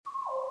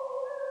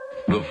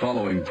The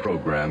following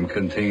program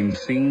contains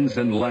scenes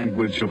and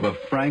language of a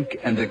frank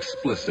and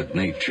explicit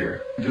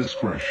nature.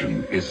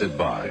 Discretion is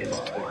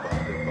advised.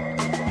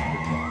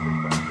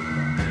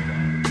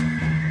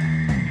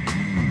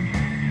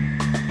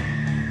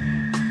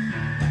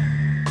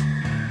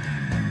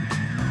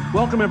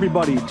 Welcome,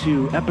 everybody,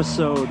 to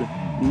episode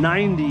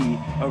 90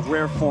 of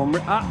Rare Form.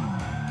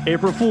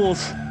 April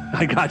Fools.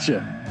 I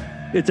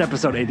gotcha. It's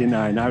episode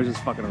 89. I was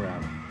just fucking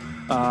around.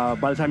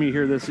 By the time you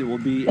hear this, it will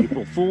be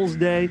April Fool's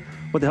Day.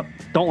 What the hell?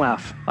 Don't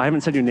laugh. I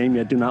haven't said your name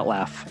yet. Do not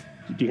laugh.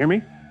 Do you hear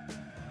me?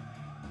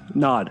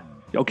 Nod.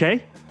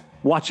 Okay?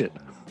 Watch it.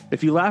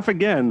 If you laugh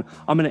again,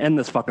 I'm going to end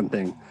this fucking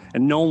thing,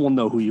 and no one will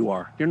know who you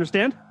are. You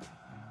understand?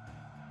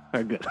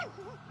 All right, good.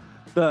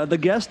 The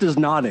guest is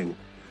nodding.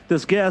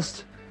 This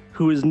guest,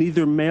 who is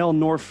neither male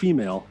nor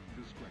female,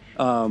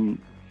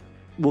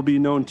 will be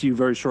known to you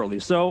very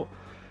shortly. So,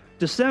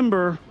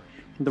 December,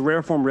 the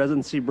Rare Form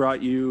residency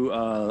brought you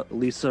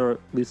Lisa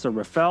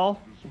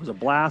Raffel. It was a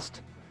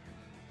blast.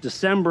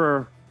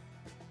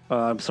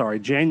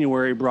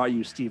 January brought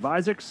you Steve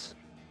Isaacs.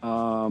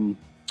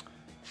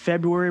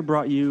 February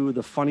brought you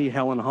the funny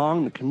Helen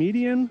Hong, the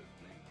comedian.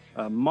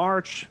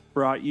 March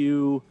brought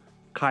you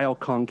Kyle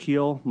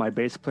Conkeal, my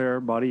bass player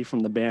buddy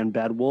from the band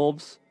Bad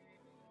Wolves.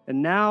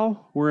 And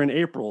now we're in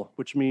April,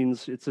 which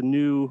means it's a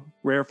new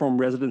Rare Form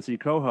residency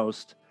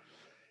co-host.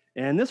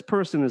 And this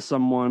person is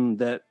someone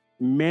that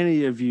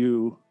many of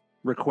you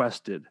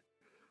requested.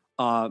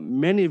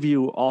 Many of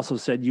you also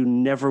said you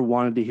never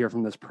wanted to hear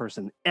from this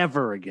person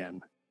ever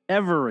again.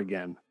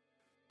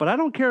 But I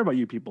don't care about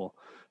you people.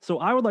 So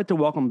I would like to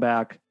welcome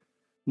back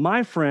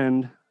my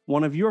friend,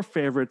 one of your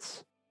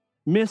favorites,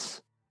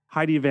 Miss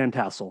Heidi Van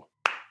Tassel.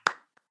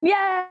 Yay!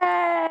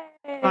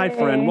 Hi,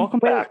 friend. Welcome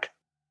back.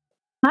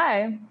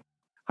 Hi.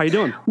 How you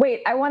doing?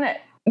 Wait,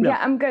 Yeah,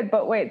 I'm good,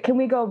 but wait, can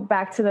we go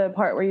back to the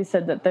part where you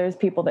said that there's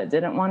people that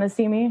didn't want to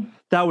see me?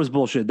 That was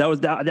bullshit. That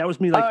was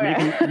me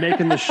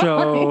making the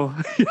show.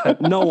 Yeah,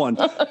 no one.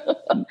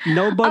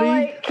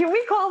 Nobody. Can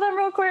we call them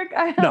real quick?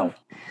 I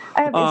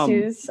have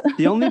issues.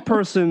 The only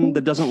person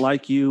that doesn't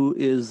like you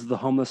is the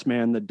homeless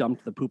man that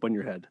dumped the poop on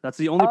your head. That's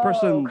the only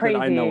person crazy.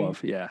 that I know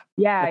of. Yeah.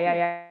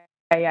 Yeah.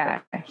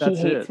 He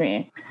hates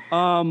me.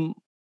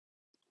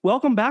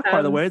 Welcome back,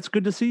 by the way. It's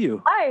good to see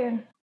you. Hi.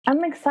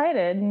 I'm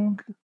excited.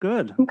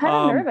 Good. I'm kind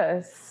of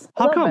nervous.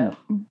 How come? Bit.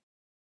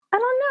 I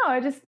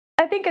don't know.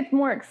 I think it's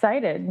more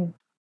excited.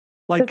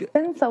 Like, it's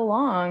been so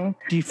long.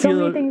 Do you feel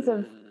so many things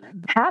have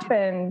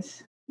happened?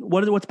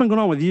 What's been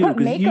going on with you? Put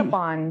makeup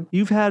on.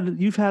 You've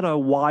had a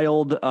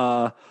wild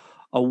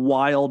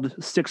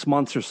 6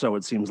 months or so,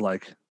 it seems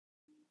like.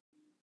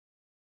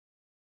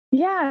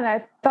 Yeah, and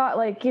I thought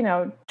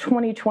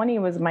 2020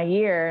 was my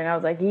year, and I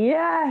was like,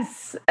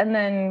 yes. And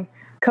then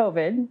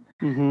COVID.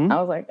 Mm-hmm. I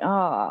was like,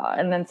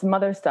 and then some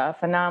other stuff,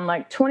 and now I'm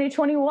like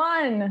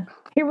 2021.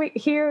 Okay,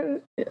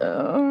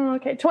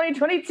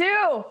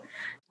 2022.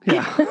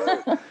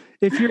 Yeah.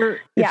 If you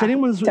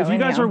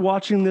guys are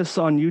watching this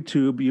on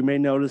YouTube, you may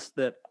notice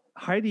that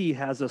Heidi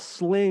has a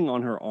sling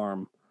on her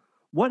arm.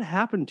 What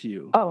happened to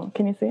you? Oh,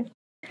 can you see?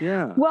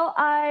 Yeah. Well,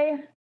 I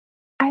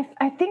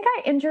think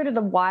I injured it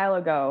a while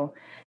ago,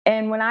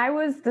 and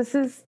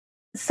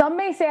some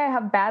may say I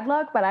have bad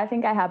luck, but I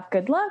think I have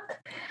good luck.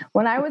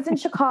 When I was in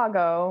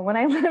Chicago, when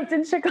I lived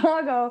in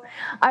Chicago,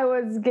 I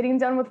was getting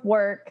done with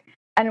work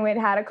and we'd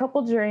had a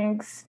couple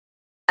drinks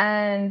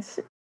and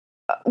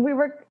we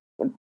were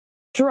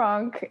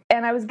drunk,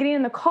 and I was getting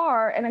in the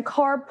car and a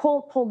car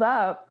pulled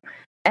up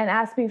and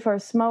asked me for a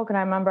smoke. And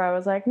I remember I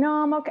was like, no,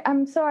 I'm okay.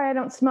 I'm sorry, I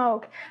don't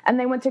smoke. And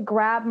they went to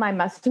grab my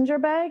messenger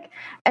bag.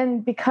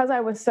 And because I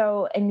was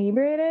so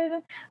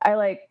inebriated,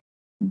 I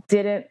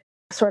didn't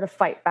sort of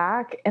fight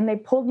back, and they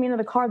pulled me into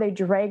the car. They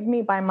dragged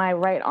me by my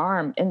right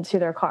arm into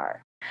their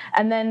car,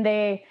 and then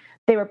they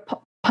were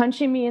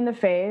punching me in the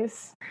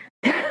face.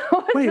 It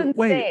was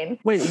insane.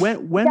 Wait,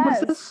 when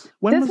was this?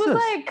 This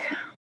was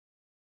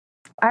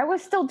I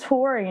was still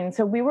touring,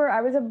 so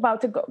I was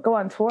about to go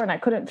on tour, and I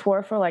couldn't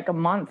tour for a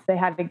month. They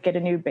had to get a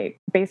new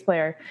bass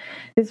player.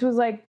 This was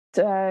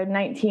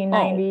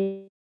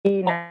 1999.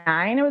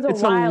 It was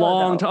it's a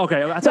long time.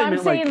 Okay, so I'm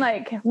saying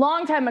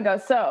long time ago.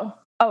 So.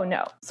 Oh,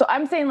 no. So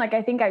I'm saying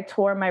I think I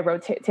tore my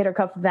rotator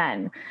cuff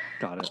then.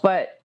 Got it.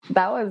 But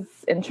that was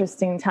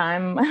interesting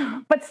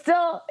time. But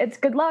still, it's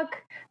good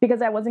luck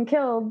because I wasn't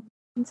killed.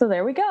 So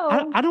there we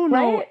go. I don't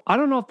know. I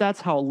don't know if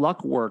that's how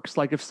luck works.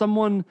 If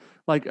someone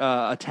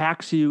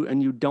attacks you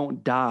and you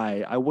don't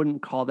die, I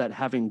wouldn't call that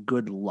having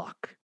good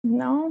luck.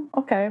 No?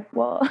 Okay.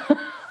 Well.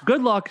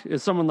 Good luck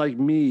is someone like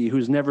me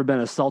who's never been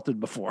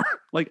assaulted before.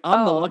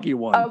 I'm the lucky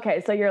one.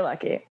 Okay, so you're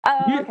lucky.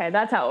 Okay,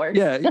 that's how it works.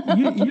 Yeah,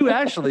 you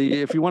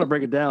actually, if you want to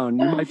break it down,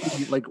 you might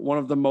be one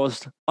of the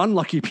most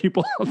unlucky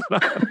people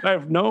that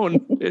I've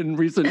known in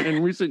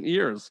recent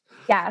years.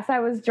 Yes, I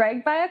was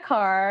dragged by a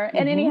car,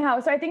 and anyhow,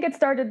 so I think it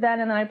started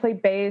then, and then I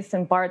played bass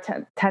and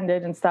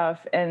bartended and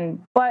stuff,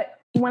 but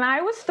when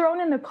I was thrown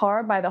in the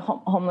car by the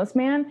homeless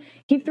man,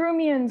 he threw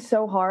me in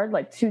so hard,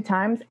 2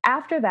 times.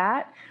 After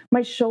that,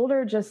 my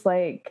shoulder just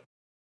I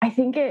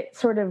think it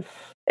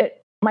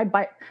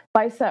my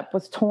bicep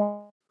was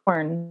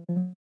torn,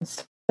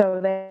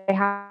 so they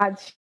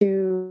had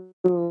to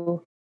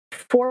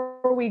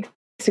 4 weeks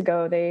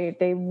ago.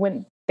 They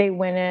went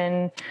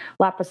in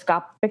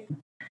laparoscopic,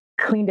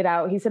 cleaned it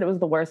out. He said it was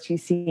the worst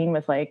he's seen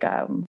with like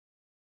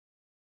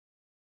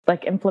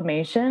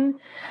inflammation.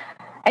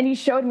 And he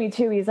showed me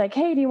too. He's like,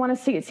 "Hey, do you want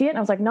to see it?" And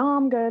I was like, "No,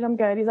 I'm good. I'm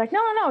good." He's like,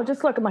 No,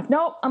 just look." I'm like,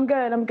 "Nope, I'm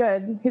good. I'm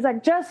good." He's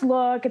like, "Just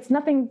look. It's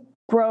nothing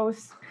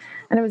gross."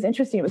 And it was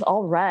interesting. It was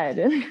all red.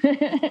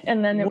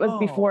 And then it was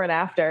before and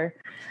after.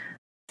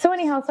 So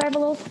anyhow, so I have a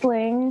little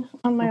sling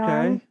on my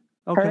arm.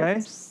 Okay.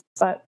 Hurts,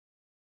 but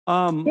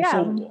yeah.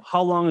 So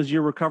how long is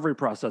your recovery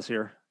process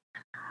here?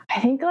 I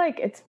think like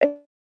it's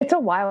a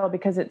while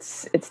because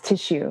it's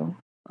tissue.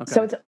 Okay.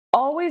 So it's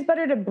always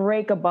better to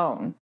break a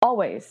bone.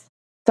 Always.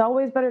 It's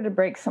always better to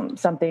break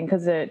something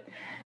because it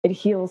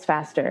heals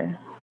faster.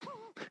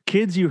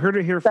 Kids, you heard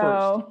it here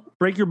first.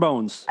 Break your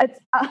bones. It's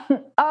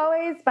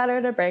always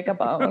better to break a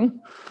bone.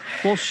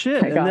 Well,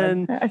 shit. My God.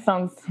 And then it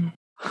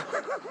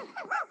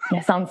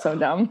sounds so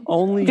dumb.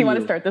 Only Do you want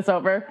to start this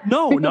over?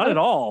 No, not at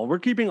all. We're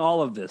keeping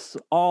all of this.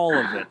 All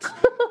of it.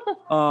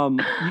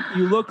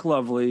 You look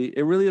lovely.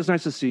 It really is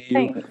nice to see you.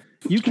 Thanks.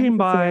 You came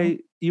by.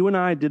 You and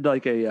I did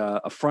like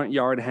a front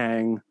yard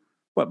hang.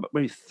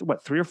 Maybe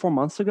 3 or 4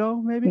 months ago,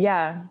 maybe?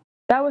 Yeah.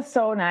 That was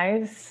so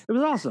nice. It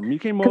was awesome. You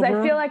came over. Because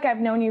I feel like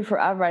I've known you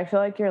forever. I feel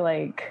like you're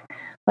like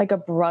a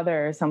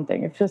brother or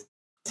something. It's just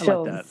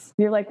chills. Like that.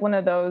 You're like one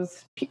of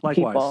those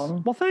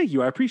people. Well, thank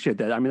you. I appreciate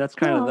that. I mean, that's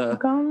kind of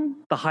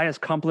the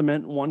highest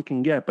compliment one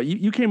can get. But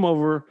you came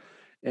over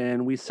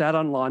and we sat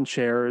on lawn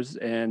chairs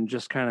and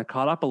just kind of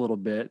caught up a little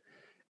bit.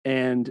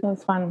 And that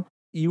was fun.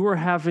 You were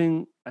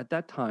having, at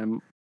that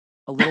time,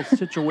 a little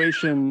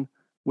situation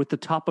with the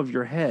top of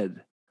your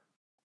head.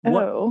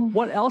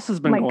 What else has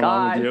been going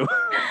on with you?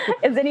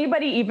 Is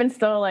anybody even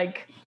still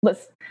like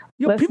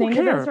listening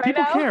to this right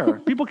now?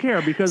 People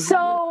care because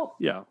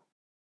yeah.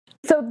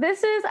 So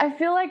this is. I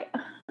feel like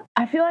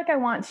I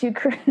want to.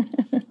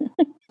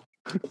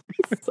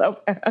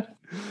 So bad.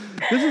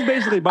 This is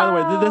basically, by the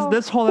way,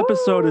 this whole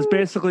episode is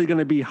basically going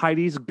to be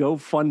Heidi's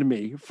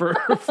GoFundMe for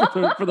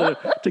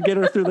to get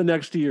her through the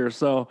next year.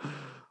 So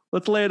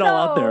let's lay it all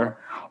out there.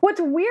 What's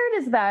weird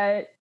is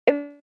that it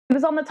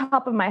was on the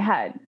top of my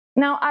head.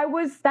 Now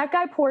that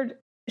guy poured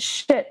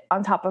shit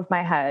on top of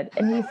my head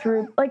and he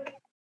threw like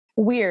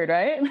weird,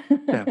 right?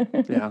 Yeah.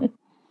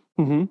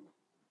 Mm-hmm.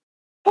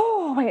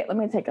 Oh, wait, let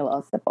me take a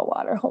little sip of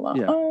water. Hold on.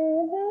 Yeah.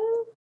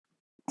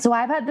 So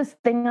I've had this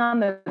thing on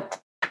the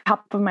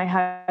top of my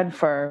head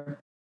for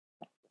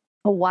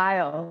a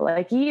while,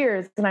 like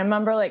years. And I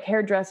remember like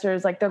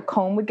hairdressers, like their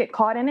comb would get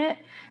caught in it.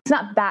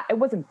 It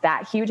wasn't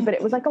that huge, but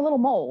it was like a little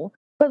mole.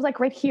 But it was like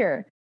right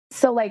here.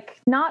 So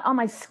like not on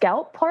my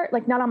scalp part,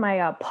 like not on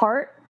my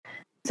part.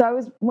 So I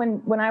was,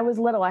 when I was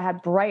little, I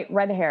had bright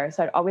red hair.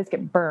 So I'd always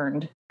get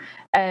burned.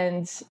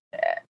 But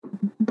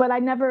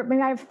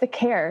maybe I have thick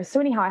hair. So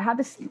anyhow, I had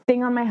this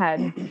thing on my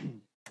head.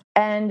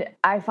 And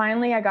I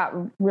got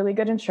really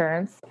good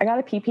insurance. I got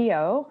a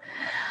PPO.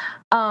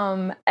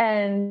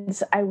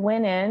 And I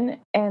went in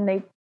and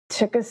they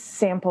took a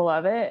sample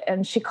of it.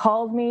 And she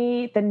called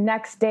me the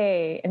next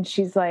day and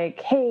she's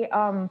like, "Hey,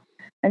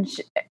 and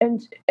she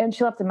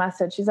left a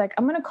message. She's like,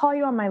 "I'm going to call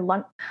you on my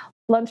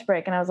lunch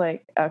break." And I was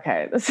like,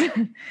 okay,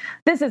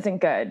 this isn't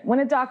good. When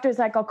a doctor's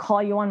like, "I'll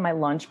call you on my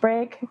lunch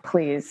break,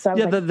 please." So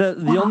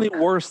the only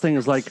worst thing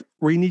is like,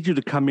 we need you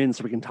to come in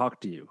so we can talk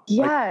to you.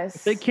 Yes. Like,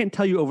 if they can't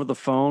tell you over the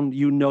phone,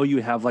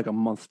 you have like a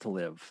month to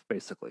live,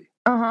 basically.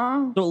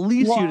 So at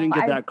least you didn't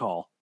get that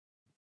call.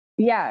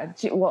 Yeah.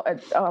 Well,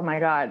 oh my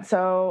God.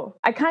 So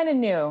I kind of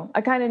knew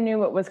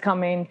what was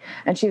coming.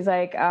 And she's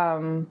like,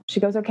 she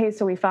goes, "Okay,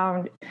 so we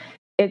found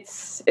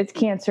it's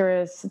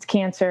cancerous. It's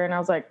cancer." And I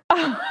was like,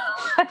 "Oh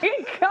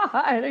my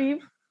God, are you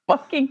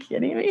fucking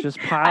kidding me?" Just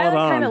pile it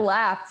on. I kind of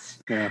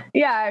laughed.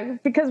 Yeah,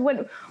 because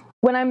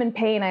when I'm in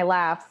pain, I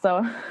laugh.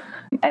 So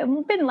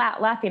I've been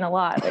laughing a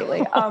lot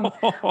lately.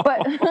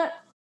 But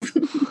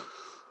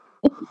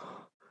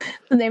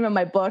the name of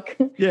my book.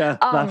 Yeah,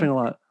 laughing a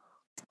lot.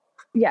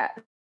 Yeah.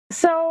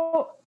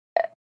 So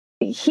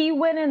he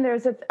went in,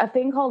 there's a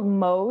thing called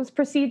Mohs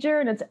procedure,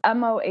 and it's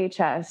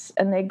MOHS,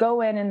 and they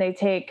go in and they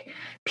take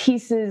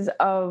pieces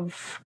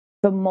of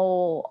the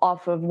mole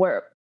off of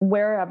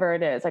wherever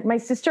it is. Like my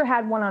sister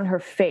had one on her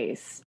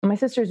face. My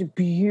sister's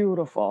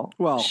beautiful.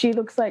 Well, she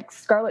looks like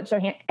Scarlett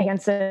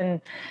Johansson.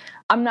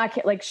 I'm not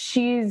kidding. Like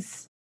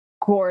she's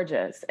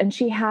gorgeous, and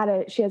she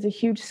has a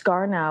huge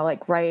scar now,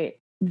 like right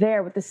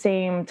there with the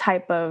same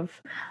type of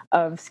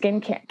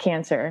skin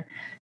cancer.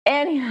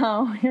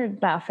 Anyhow, you're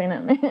laughing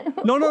at me.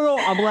 No.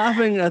 I'm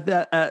laughing at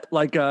that. At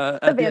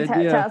the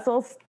idea.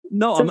 Tassels.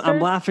 No,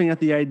 I'm laughing at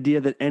the idea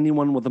that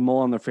anyone with a mole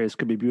on their face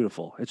could be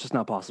beautiful. It's just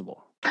not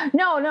possible.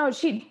 No,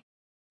 she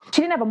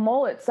didn't have a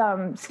mole. It's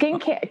skin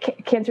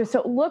cancer. So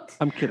it looked.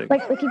 I'm kidding.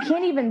 Like you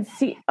can't even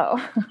see.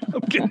 Oh,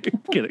 I'm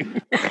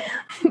kidding.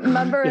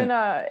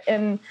 Remember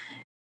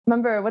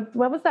remember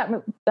what was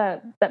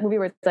that movie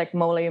where it's like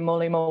moly. Oh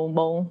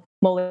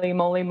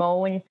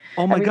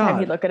my Every God! time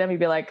you look at him, you'd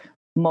be like,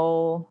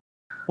 "Mole."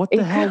 What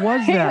the hell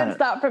was He couldn't that?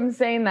 stop from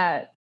saying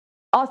that.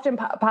 Austin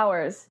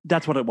Powers.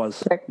 That's what it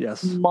was. Like,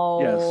 Yes.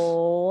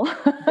 Mole.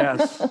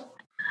 Yes.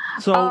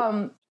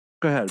 So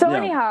go ahead. So Yeah.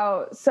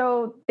 anyhow,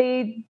 so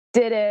they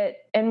did it,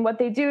 and what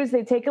they do is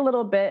they take a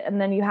little bit, and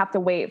then you have to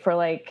wait for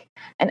like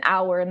an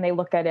hour, and they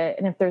look at it,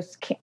 and if there's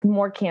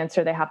more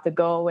cancer, they have to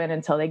go in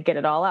until they get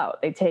it all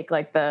out. They take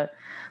like a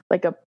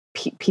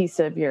piece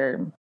of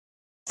your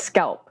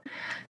scalp.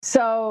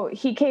 So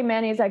he came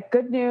in, he's like,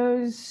 good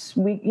news,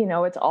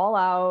 it's all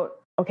out.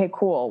 Okay,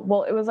 cool.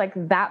 Well, it was like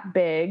that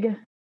big.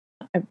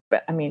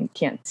 I mean,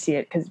 can't see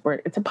it because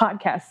it's a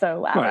podcast,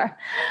 so right.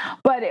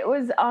 But it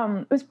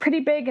was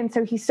pretty big, and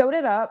so he sewed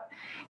it up.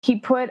 He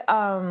put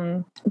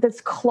this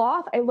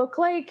cloth. I look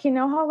like,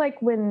 how like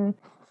when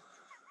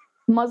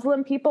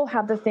Muslim people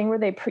have the thing where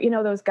they,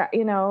 those guys,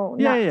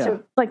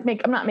 to like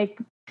make. I'm not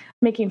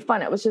making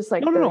fun. It was just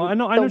like no. I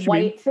know the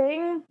white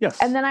thing. Yes.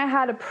 And then I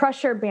had a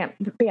pressure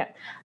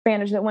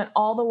bandage that went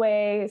all the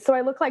way. So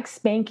I look like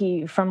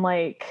Spanky from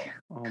like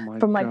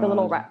the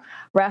Little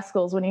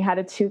Rascals when he had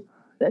a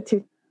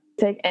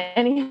toothache.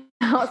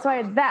 Anyhow, so I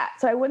had that.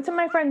 So I went to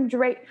my friend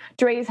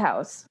Dre's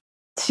house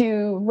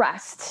to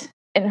rest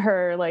in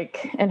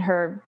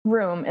her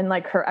room, in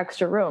like her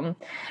extra room,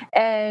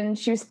 and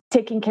she was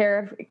taking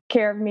care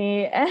of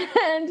me.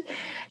 And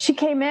she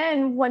came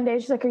in one day.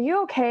 She's like, "Are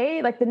you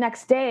okay?" Like the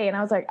next day, and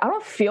I was like, "I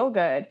don't feel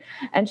good."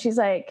 And she's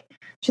like,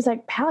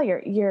 "Pal,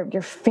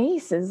 your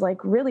face is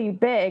like really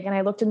big." And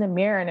I looked in the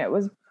mirror, and it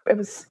was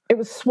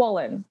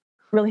swollen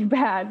really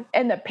bad,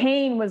 and the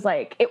pain was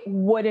like it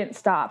wouldn't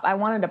stop. I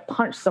wanted to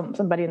punch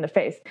somebody in the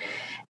face,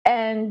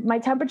 and my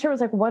temperature was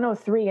like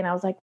 103, and I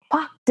was like,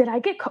 fuck, did I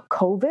get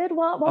COVID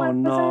while I was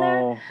in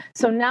there?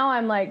 So now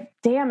I'm like,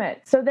 damn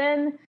it. So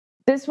then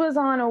this was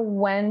on a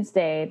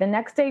Wednesday. The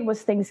next day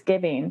was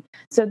Thanksgiving.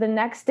 So the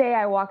next day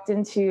I walked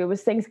into, it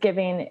was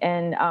Thanksgiving,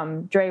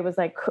 and Dre was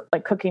like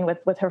cooking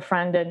with her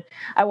friend, and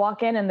I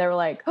walk in and they were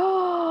like,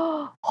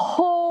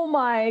 oh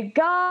my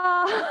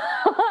God.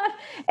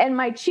 And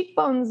my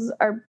cheekbones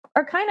are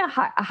kind of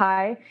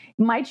high.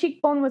 My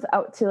cheekbone was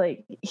out to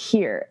like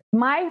here.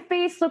 My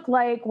face looked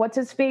like what's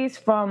his face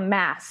from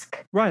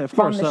Mask. Right, of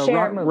course. The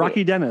Cher movie.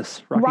 Rocky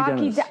Dennis.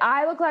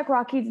 I look like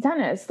Rocky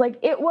Dennis. Like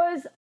it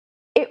was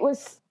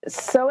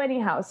so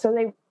anyhow. So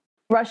they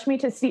rushed me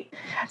to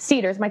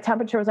Cedars. My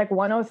temperature was like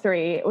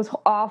 103. It was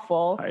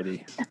awful.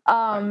 Heidi.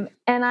 And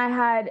I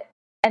had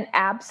an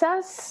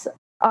abscess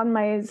on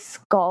my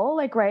skull,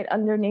 like right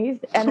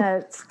underneath, and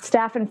a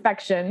staph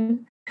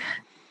infection.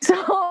 So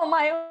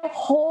my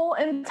whole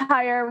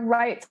entire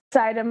right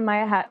side of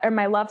my head, or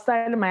my left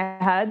side of my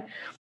head,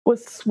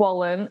 was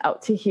swollen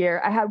out to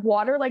here. I had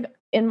water like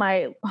in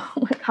my, oh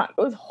my God,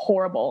 it was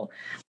horrible.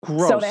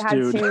 Gross, so they had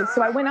dude.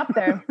 so I went up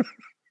there.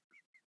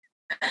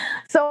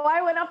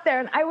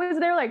 And I was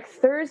there like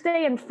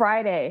Thursday and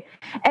Friday,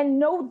 and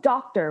no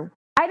doctor.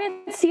 I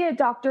didn't see a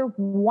doctor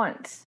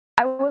once.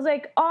 I was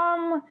like,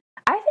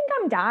 I think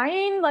I'm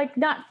dying, like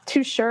not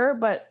too sure,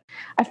 but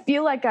I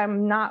feel like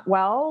I'm not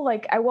well.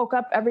 Like I woke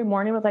up every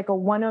morning with like a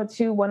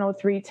 102,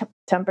 103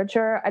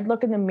 temperature. I'd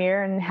look in the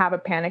mirror and have a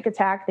panic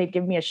attack. They'd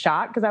give me a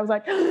shot because I was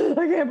like, I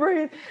can't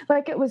breathe.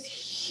 Like it was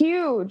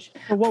huge.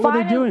 Well, what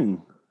were they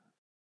doing?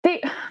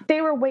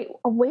 They were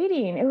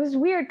waiting. It was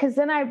weird because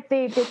then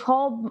they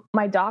called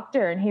my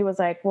doctor, and he was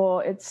like,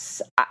 well,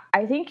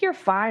 I think you're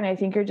fine. I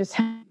think you're just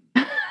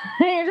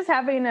you're just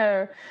having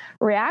a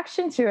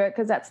reaction to it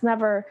because that's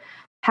never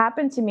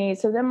happened to me.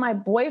 So then my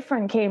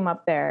boyfriend came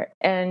up there,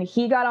 and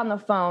he got on the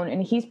phone,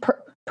 and he's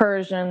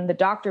Persian. The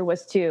doctor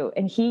was too.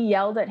 And he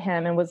yelled at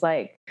him and was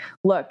like,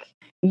 look,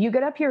 you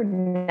get up here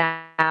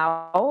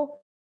now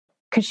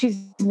because she's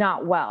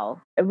not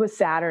well. It was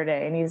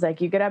Saturday. And he's like,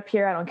 you get up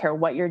here. I don't care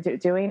what you're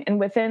doing. And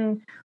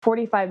within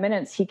 45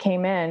 minutes, he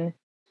came in,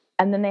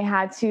 and then they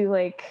had to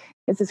like,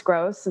 is this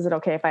gross? Is it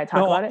okay if I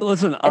talk about it?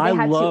 Listen, I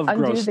love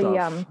gross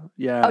stuff.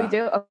 Yeah. Oh, you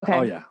do? Okay.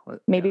 Oh, yeah.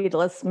 Maybe the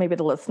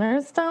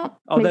listeners don't.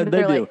 Oh, they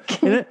do.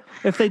 Like...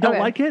 If they don't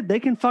like it, they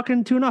can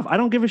fucking tune off. I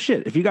don't give a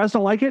shit. If you guys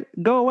don't like it,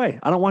 go away.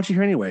 I don't want you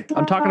here anyway.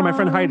 I'm talking to my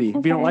friend Heidi. If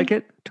you don't like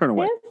it, turn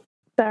away.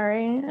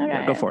 Sorry. Okay.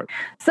 Yeah, go for it.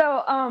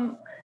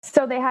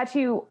 So they had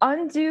to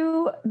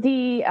undo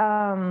the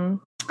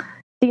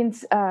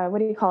what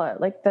do you call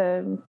it? Like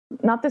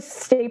not the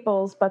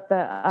staples, but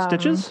the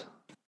stitches.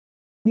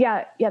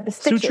 Yeah, the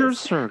stitches.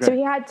 Sutures? Okay. So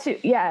he had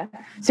to,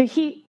 So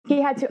he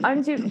had to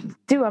undo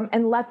them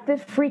and let the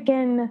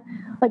freaking,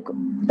 like,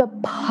 the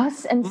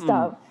pus and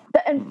stuff,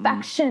 the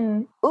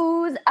infection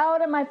ooze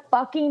out of my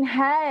fucking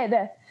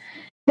head.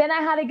 Then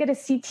I had to get a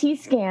CT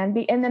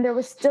scan, and then there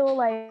was still,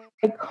 like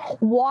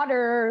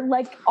water,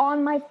 like,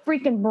 on my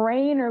freaking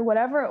brain or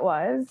whatever it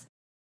was.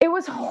 It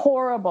was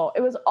horrible.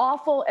 It was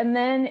awful. And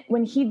then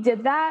when he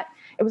did that,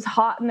 it was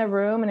hot in the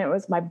room, and it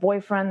was my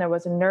boyfriend. There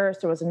was a nurse.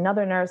 There was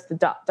another nurse, the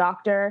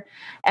doctor.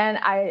 And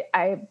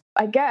I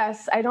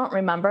guess, I don't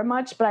remember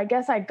much, but I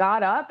guess I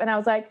got up and I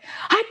was like,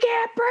 I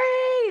can't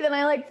breathe. And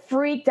I like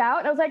freaked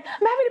out. I was like,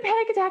 I'm having a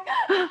panic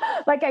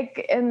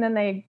attack. And then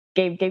they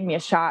gave me a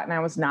shot, and I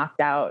was knocked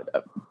out.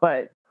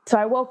 But So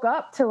I woke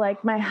up to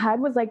like my head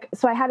was like,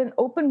 so I had an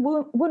open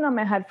wound on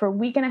my head for a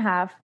week and a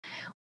half.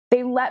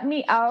 They let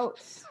me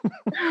out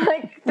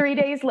like 3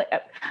 days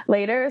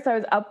later. So I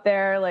was up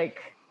there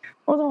like,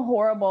 it was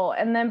horrible.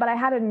 And then, but I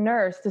had a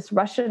nurse, this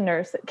Russian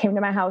nurse that came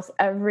to my house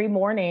every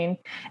morning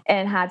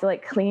and had to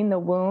like clean the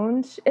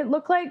wound. It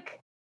looked like,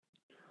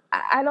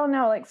 I don't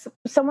know, like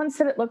someone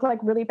said it looked like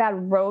really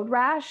bad road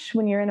rash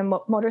when you're in a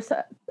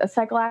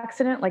motorcycle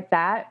accident, like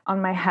that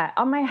on my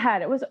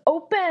head. It was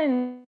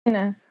open.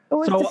 It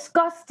was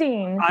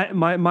disgusting.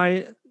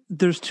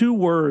 There's two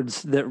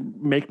words that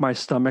make my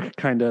stomach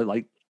kind of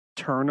like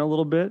turn a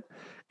little bit.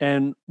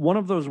 And one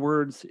of those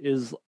words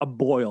is a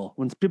boil.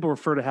 When people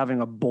refer to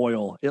having a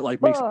boil, it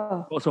like makes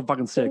me so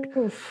fucking sick.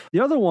 Oof. The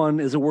other one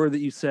is a word that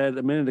you said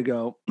a minute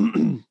ago,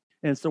 and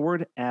it's the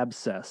word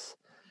abscess.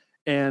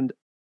 And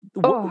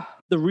the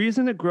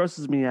reason it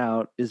grosses me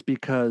out is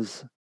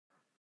because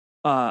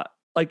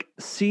like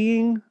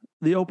seeing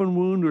the open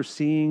wound or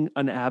seeing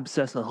an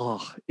abscess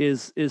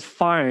is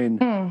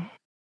fine.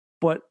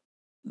 But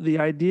the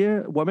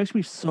idea, what makes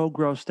me so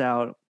grossed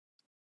out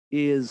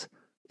is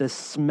the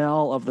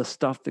smell of the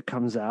stuff that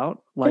comes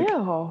out. Like,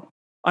 ew.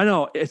 I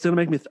know it's gonna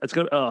make me. It's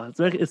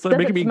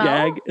making me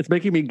gag. It's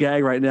making me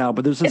gag right now.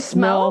 But there's a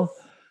smell. Smells?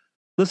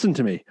 Listen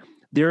to me.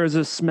 There is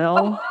a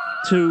smell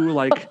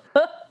to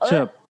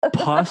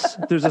pus.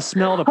 There's a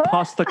smell to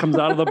pus that comes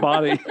out of the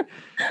body,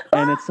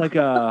 and it's like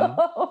a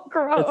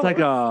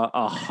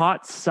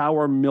hot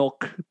sour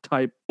milk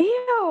type.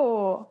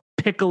 Ew.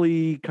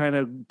 Pickly kind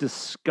of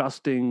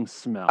disgusting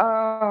smell.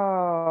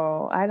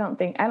 Oh, I don't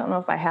know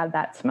if I had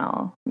that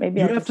smell.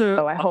 Maybe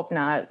I hope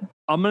not.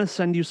 I'm going to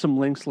send you some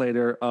links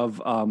later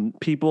of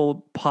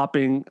people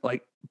popping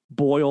like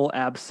boil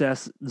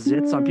abscess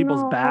zits on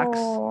people's backs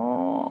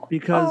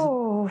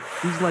because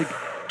these like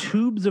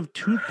tubes of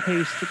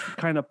toothpaste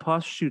kind of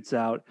pus shoots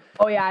out.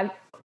 Oh yeah.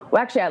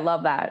 Well, actually I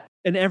love that.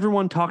 And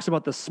everyone talks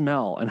about the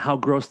smell and how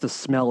gross the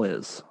smell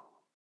is.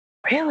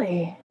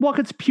 Really? Well,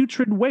 it's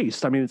putrid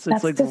waste. I mean, it's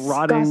like disgusting.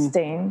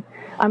 Rotting.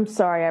 I'm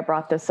sorry I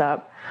brought this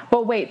up.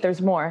 But wait,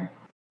 there's more.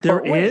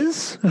 There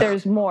is?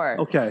 There's more.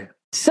 Okay.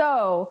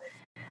 So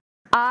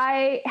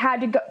I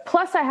had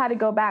to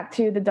go back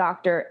to the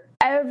doctor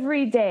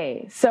every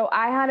day. So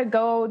I had to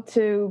go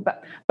to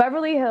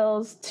Beverly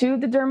Hills to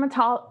the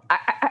dermatologist.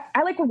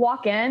 I like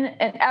walk in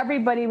and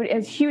everybody in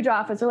his huge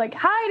office. They're like,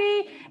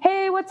 Heidi,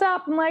 hey, what's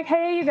up? I'm like,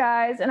 hey, you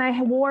guys. And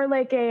I wore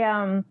like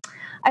I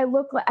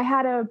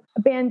had a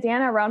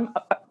bandana around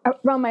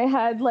my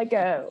head like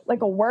a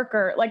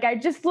worker. Like I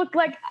just looked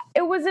like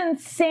it was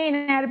insane.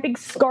 I had a big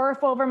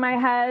scarf over my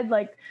head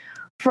like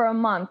for a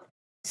month.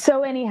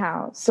 So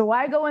anyhow,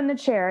 I go in the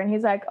chair and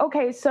he's like,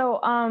 okay, so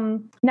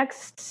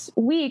next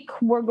week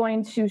we're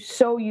going to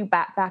sew you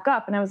back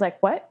up. And I was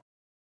like, what?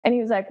 And he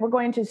was like, we're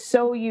going to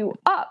sew you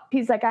up.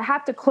 He's like, I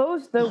have to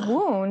close the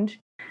wound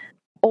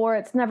or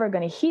it's never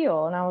going to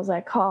heal. And I was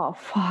like, oh,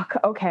 fuck.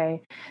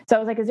 Okay. So I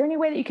was like, is there any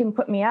way that you can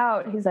put me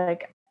out? He's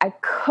like, I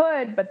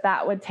could, but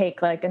that would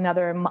take like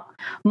another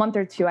month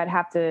or two. I'd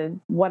have to,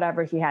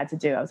 whatever he had to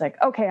do. I was like,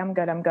 okay, I'm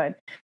good.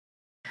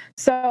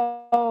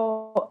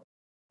 So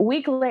a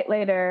week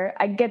later,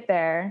 I get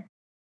there.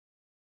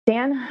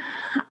 Dan,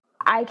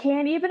 I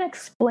can't even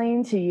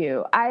explain to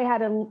you. I had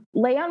to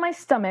lay on my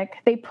stomach.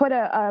 They put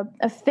a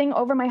thing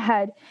over my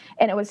head,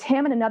 and it was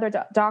him and another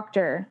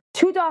doctor,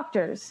 2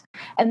 doctors,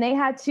 and they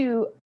had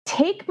to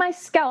take my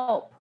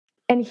scalp,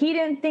 and he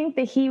didn't think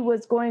that he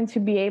was going to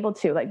be able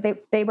to. Like,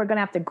 they were going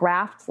to have to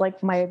graft,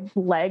 like, my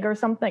leg or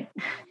something,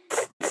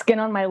 skin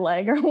on my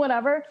leg or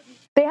whatever.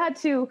 They had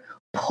to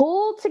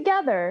pull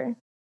together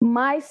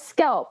my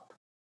scalp,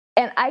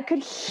 and I could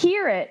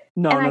hear it,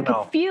 I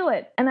could feel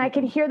it, and I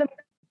could hear them.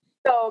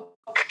 So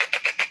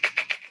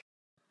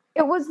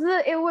it was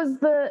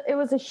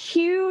a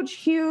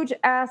huge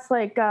ass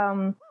like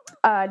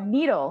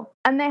needle,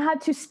 and they had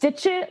to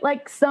stitch it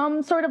like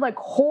some sort of like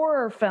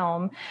horror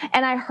film.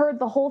 And I heard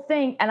the whole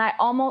thing, and I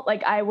almost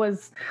like I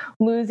was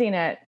losing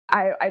it.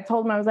 I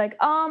told him, I was like,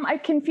 I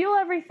can feel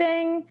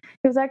everything.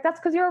 He was like,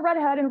 that's because you're a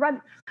redhead, and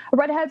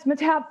redheads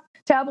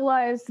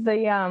metabolize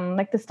the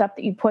like the stuff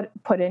that you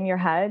put in your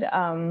head.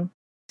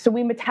 So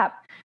we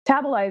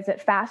metabolize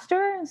it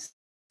faster.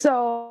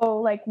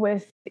 So like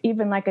with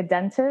even like a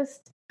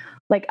dentist,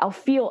 like I'll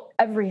feel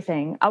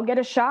everything. I'll get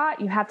a shot.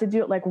 You have to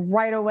do it like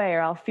right away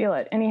or I'll feel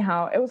it.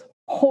 Anyhow, it was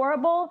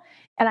horrible.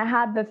 And I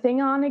had the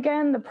thing on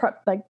again,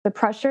 the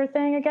pressure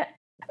thing again.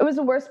 It was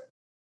the worst.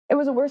 It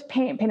was the worst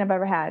pain I've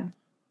ever had.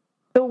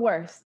 The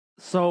worst.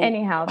 So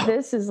anyhow,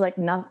 this is like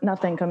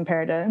nothing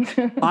compared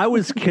to. I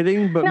was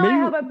kidding, but now I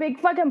have a big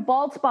fucking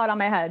bald spot on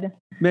my head.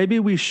 Maybe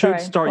we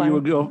should start you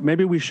a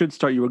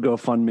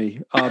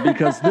GoFundMe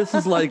because this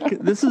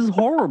is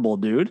horrible,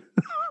 dude.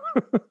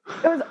 It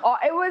was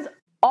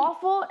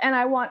awful, and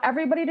I want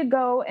everybody to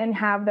go and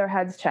have their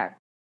heads checked.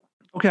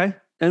 Okay,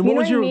 and what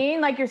was your? I mean,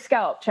 like your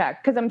scalp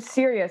checked? Because I'm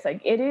serious.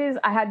 Like it is.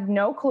 I had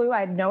no clue. I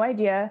had no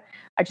idea.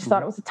 I just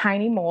thought it was a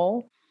tiny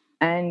mole,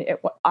 and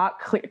it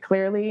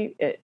clearly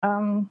it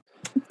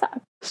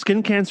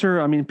Skin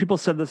cancer, I mean, people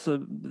said this,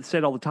 say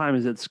it all the time,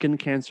 is that skin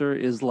cancer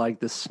is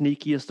like the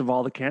sneakiest of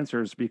all the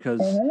cancers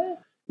because,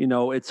 you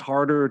know, it's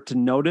harder to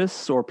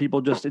notice or people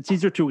just, it's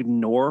easier to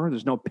ignore.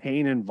 There's no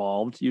pain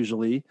involved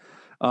usually.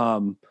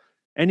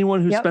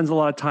 Anyone who spends a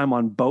lot of time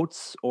on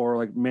boats or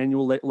like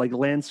like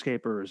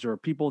landscapers or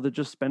people that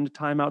just spend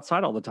time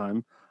outside all the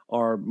time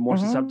are more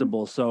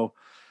susceptible. So,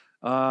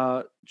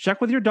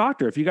 check with your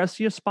doctor. If you guys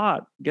see a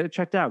spot, get it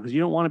checked out because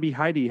you don't want to be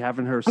Heidi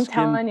having her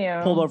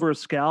skin pulled over her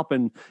scalp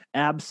and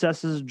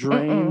abscesses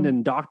drained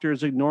and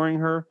doctors ignoring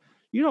her.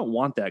 You don't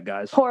want that,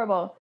 guys.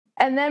 Horrible.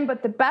 And then,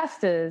 but the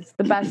best is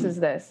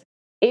this.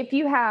 If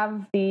you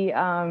have the,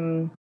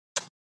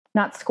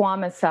 not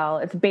squamous cell,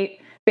 it's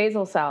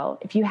basal cell.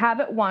 If you have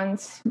it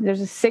once,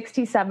 there's a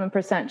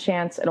 67%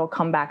 chance it'll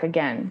come back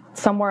again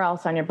somewhere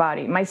else on your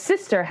body. My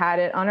sister had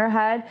it on her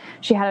head.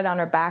 She had it on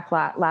her back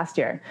last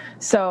year.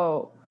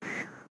 So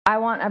I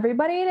want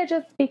everybody to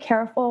just be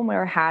careful and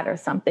wear a hat or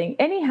something.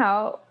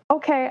 Anyhow,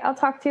 okay, I'll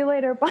talk to you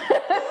later.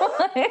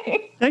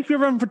 Bye. Thank you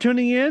everyone for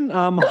tuning in.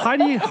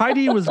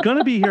 Heidi was going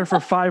to be here for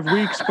 5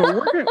 weeks, but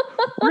we're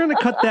going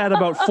to cut that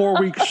about 4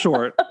 weeks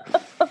short.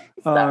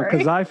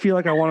 Because I feel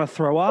like I want to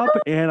throw up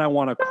and I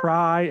want to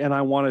cry and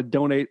I want to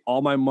donate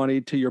all my money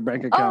to your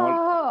bank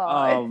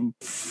account.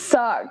 It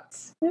sucked.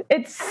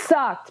 It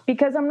sucked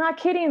because I'm not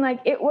kidding. Like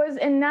it was,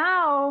 and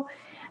now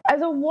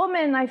as a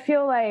woman, I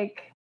feel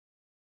like,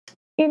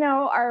 you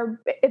know,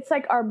 it's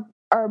like our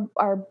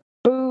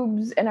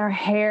boobs and our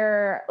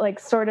hair, like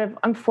sort of,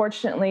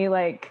 unfortunately,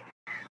 like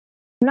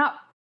not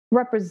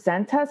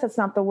represent us. That's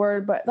not the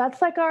word, but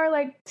that's like our,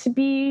 like to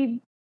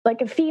be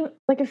like a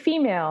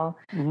female.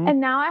 And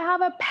now I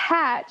have a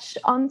patch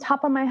on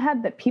top of my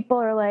head that people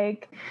are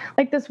like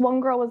this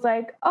one girl was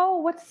like,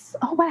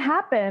 what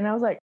happened? I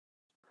was like,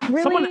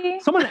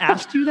 really? Someone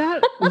asked you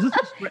that? Was this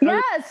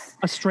yes.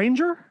 A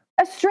stranger?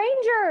 A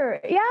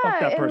stranger.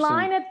 Yeah. In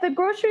line at the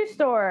grocery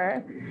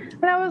store.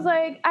 And I was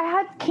like, I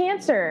had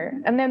cancer.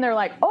 And then they're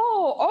like,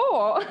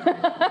 oh.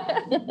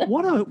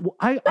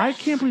 I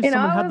can't believe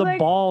someone had the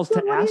balls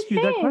to ask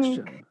you that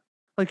question.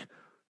 Like,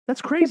 that's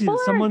crazy that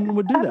someone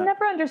would do that. I've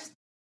never understood.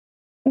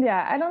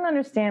 Yeah, I don't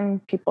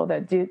understand people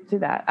that do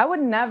that. I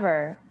would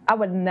never.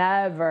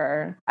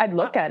 I'd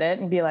look at it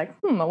and be like,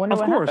 I wonder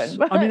what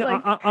happened. I mean,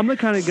 I'm the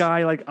kind of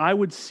guy, like, I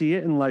would see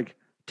it and, like,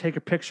 take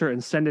a picture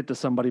and send it to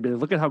somebody. Be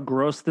like, look at how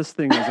gross this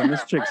thing is on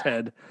this chick's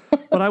head.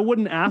 But I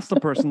wouldn't ask the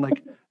person,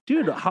 like,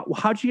 dude,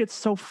 how'd you get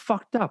so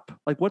fucked up?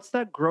 Like, what's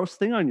that gross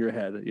thing on your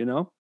head, you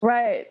know?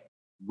 Right.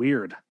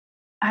 Weird.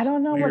 I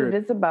don't know what it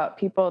is about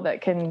people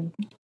that can...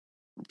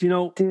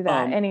 do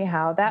that.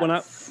 Anyhow,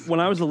 that's when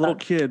I was a little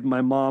kid, my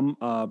mom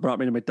brought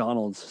me to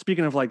McDonald's.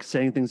 Speaking of like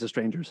saying things to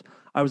strangers,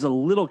 I was a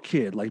little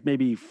kid, like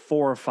maybe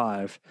 4 or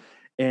 5,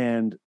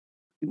 and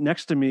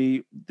next to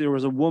me there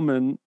was a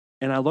woman,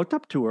 and I looked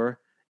up to her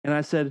and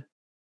I said,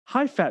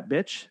 "Hi, fat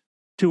bitch,"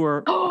 to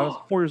her. I was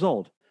 4 years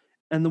old,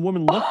 and the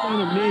woman looked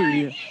down at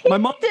me. My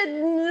mom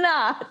did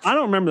not. I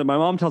don't remember that. My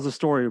mom tells a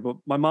story, but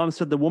my mom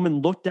said the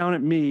woman looked down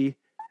at me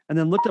and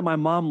then looked at my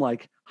mom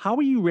like, how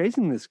are you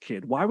raising this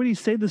kid? Why would he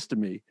say this to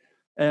me?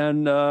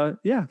 And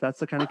yeah, that's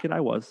the kind of kid I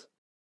was.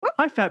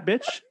 Hi, fat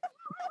bitch.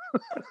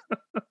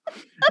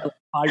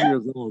 5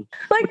 years old.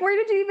 Like, where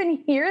did you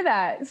even hear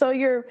that? So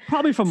you're...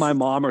 Probably from my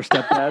mom or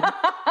stepdad.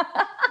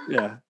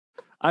 Yeah.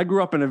 I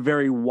grew up in a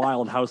very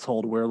wild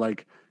household where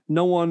like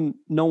no one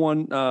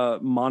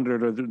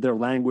monitored their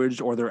language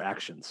or their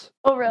actions.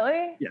 Oh,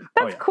 really? Yeah.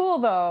 That's cool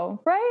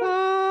though,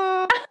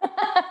 right?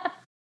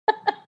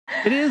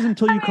 It is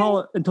until you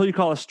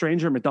call a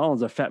stranger at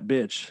McDonald's a fat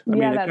bitch. I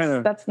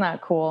mean, that's not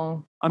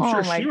cool. I'm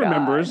sure she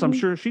remembers. I'm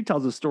sure she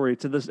tells a story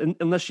to this,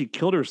 unless she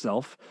killed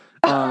herself.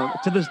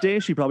 To this day,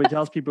 she probably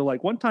tells people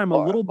like, one time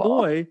a little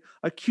boy,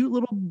 a cute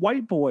little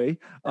white boy,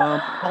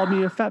 called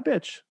me a fat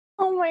bitch.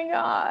 Oh my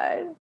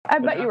God. I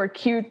bet you were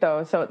cute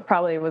though. So it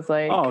probably was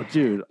like, oh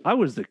dude, I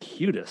was the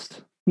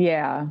cutest.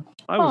 Yeah.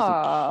 I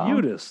was the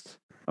cutest.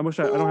 I wish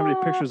I don't have any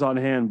pictures on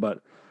hand,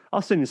 but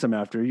I'll send you some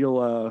after.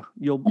 You'll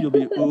be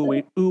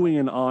oohing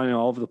and awing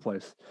all over the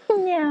place.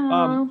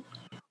 Yeah.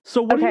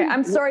 So what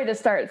I'm sorry to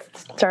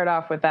start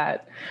off with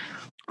that.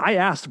 I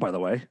asked, by the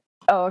way.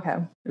 Oh, okay.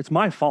 It's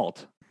my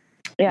fault.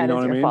 Yeah, you know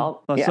it's what your I mean?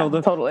 fault. Yeah, so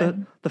totally.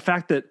 The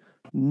fact that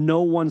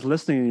no one's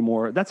listening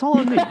anymore, that's all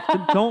on me.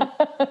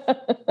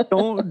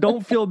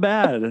 don't feel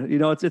bad. You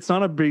know, it's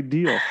not a big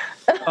deal.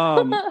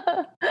 What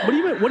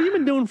have you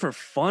been doing for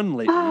fun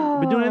lately?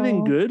 Been doing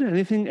anything good?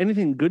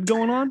 Anything good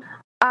going on?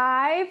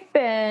 I've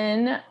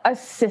been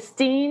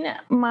assisting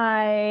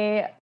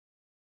my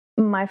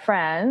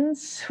friend,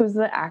 who's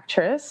the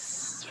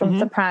actress from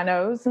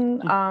Sopranos,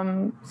 and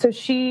so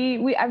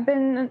I've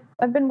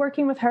been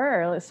working with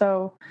her.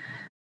 So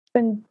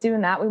been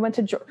doing that. We went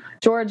to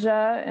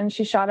Georgia, and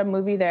she shot a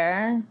movie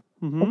there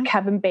with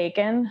Kevin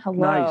Bacon.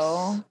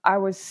 Hello, nice. I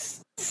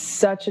was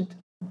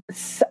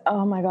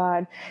oh my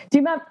God. Do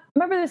you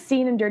remember the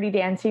scene in Dirty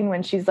Dancing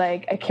when she's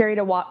like, I carried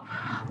a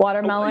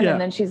watermelon, and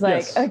then she's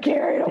like, I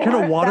carried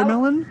a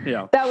watermelon?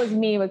 Yeah. That was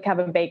me with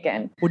Kevin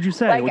Bacon. What'd you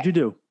say? What'd you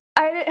do?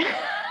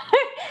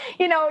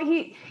 You know,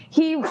 he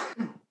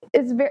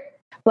is very,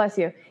 bless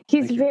you.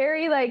 He's Thank you.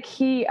 very like,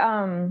 he's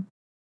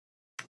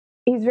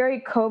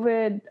very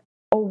COVID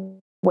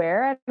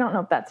aware. I don't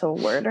know if that's a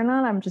word or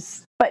not.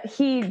 But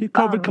he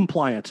COVID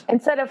compliant.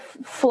 Instead of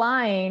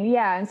flying,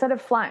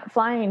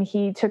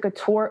 he took a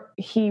tour.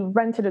 He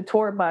rented a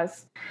tour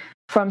bus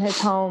from his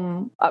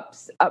home up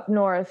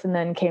north and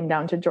then came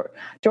down to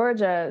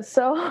Georgia.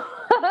 So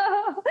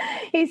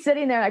he's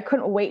sitting there. I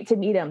couldn't wait to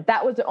meet him.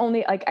 That was the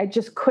only, like, I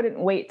just couldn't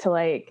wait to,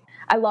 like,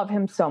 I love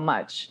him so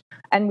much.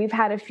 And we've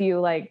had a few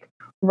like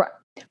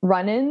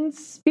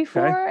run-ins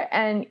before. Okay.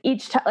 And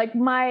each time, like,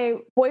 my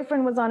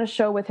boyfriend was on a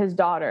show with his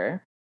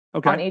daughter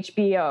on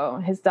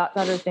HBO. His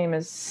daughter's name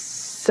is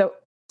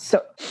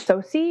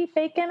Sosie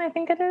Bacon, I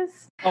think it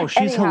is. Oh,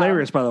 she's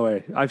hilarious, by the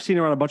way. I've seen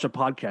her on a bunch of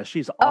podcasts.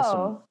 She's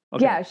awesome. Oh,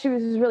 yeah, she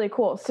was really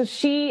cool. So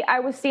I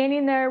was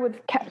standing there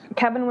with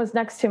Kevin was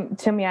next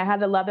to me. I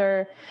had a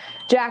leather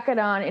jacket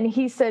on, and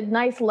he said,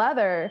 "Nice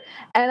leather,"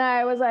 and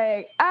I was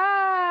like,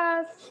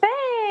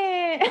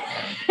 thanks.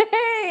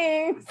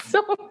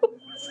 So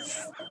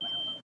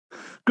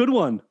good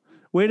one.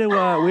 Way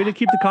to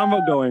keep the convo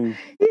going.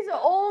 He's the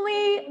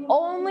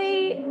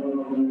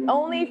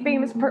only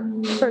famous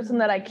person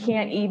that I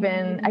can't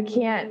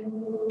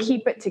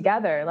keep it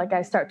together. Like,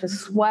 I start to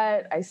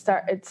sweat. I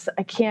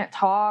can't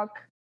talk.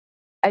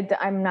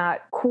 I'm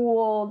not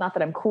cool. Not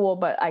that I'm cool,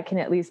 but I can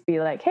at least be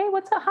like, "Hey,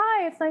 what's up?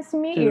 Hi, it's nice to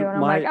meet you."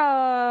 And I'm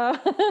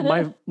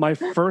like, my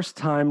first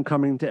time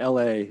coming to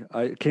LA,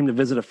 I came to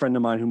visit a friend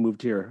of mine who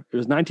moved here. It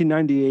was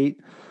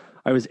 1998.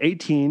 I was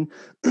 18,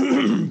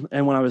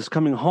 and when I was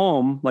coming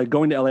home, like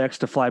going to LAX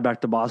to fly back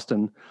to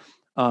Boston,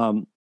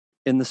 in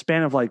the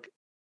span of like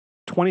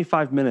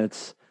 25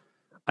 minutes,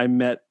 I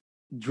met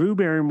Drew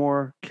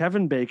Barrymore,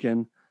 Kevin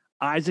Bacon,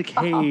 Isaac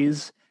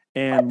Hayes,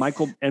 and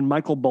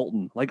Michael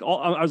Bolton. Like,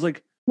 I was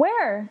like,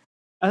 where?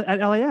 At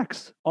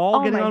LAX,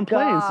 all getting on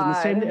planes in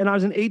the same. And I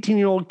was an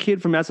 18-year-old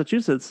kid from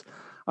Massachusetts.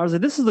 I was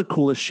like, this is the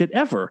coolest shit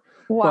ever.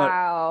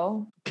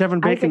 Wow. But Kevin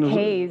Bacon Isaac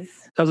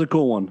Hayes. That was a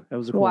cool one. That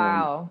was a cool one.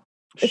 Wow.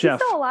 Chef. Is he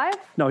still alive?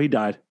 No, he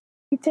died.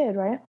 He did,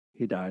 right?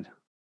 He died.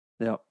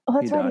 Yeah. Oh,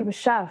 that's right. He was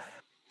chef.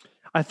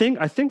 I think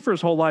for his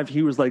whole life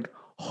he was like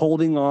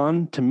holding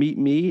on to meet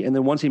me, and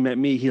then once he met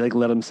me, he like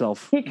let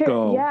himself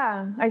go.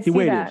 Yeah, I see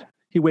that.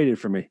 He waited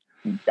for me.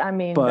 I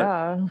mean,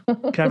 but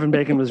Kevin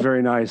Bacon was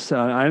very nice.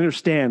 I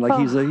understand. Like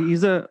he's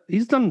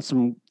done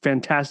some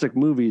fantastic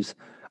movies.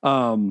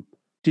 Do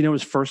you know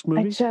his first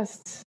movie?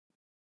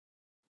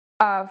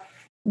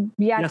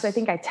 Yes, I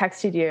think I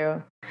texted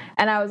you,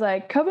 and I was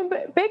like, Kevin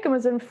Bacon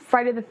was in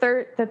Friday the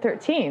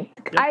 13th.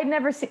 Yep. I had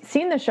never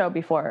seen the show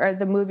before or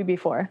the movie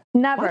before.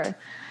 Never. What?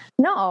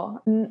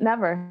 No,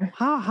 never.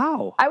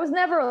 How? I was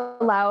never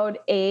allowed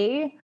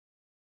I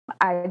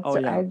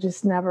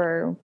just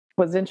never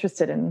was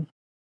interested in.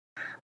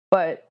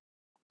 But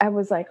I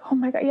was like, oh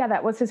my God, yeah,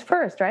 that was his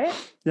first, right?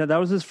 Yeah, that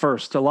was his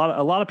first. A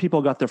lot of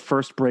people got their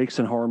first breaks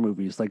in horror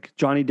movies. Like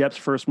Johnny Depp's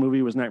first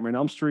movie was Nightmare on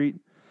Elm Street.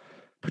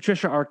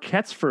 Patricia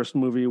Arquette's first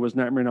movie was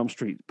Nightmare on Elm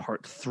Street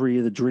Part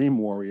 3, The Dream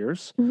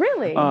Warriors.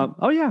 Really?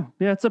 Oh yeah,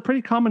 it's a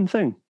pretty common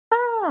thing.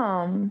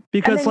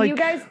 Because like you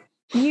guys,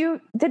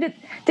 didn't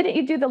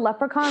you do the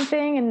Leprechaun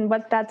thing and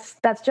that's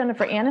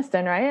Jennifer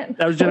Aniston, right?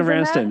 That was Jennifer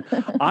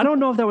Aniston. I don't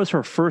know if that was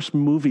her first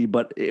movie,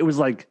 but it was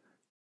like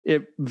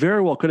it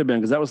very well could have been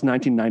because that was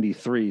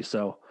 1993.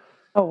 So.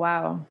 Oh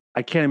wow.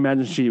 I can't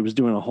imagine she was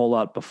doing a whole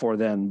lot before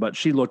then, but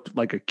she looked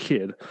like a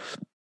kid.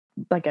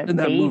 Like a in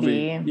that baby.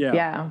 Movie.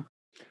 Yeah.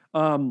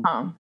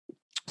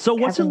 So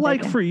what's Kevin it like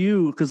Bacon. for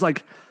you? Because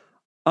like,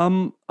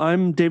 I'm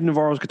Dave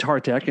Navarro's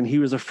guitar tech, and he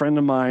was a friend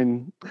of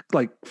mine.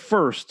 Like,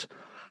 first,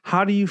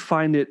 how do you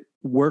find it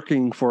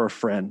working for a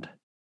friend?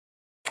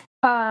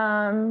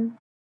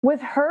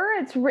 With her,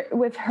 it's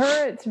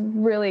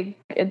really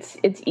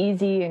it's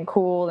easy and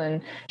cool,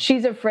 and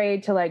she's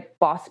afraid to like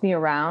boss me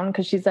around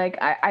because she's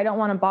like, I don't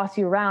want to boss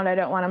you around.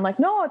 I'm like,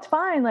 no, it's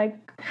fine. Like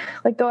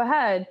go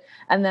ahead.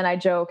 And then I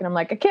joke and I'm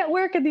like, I can't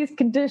work in these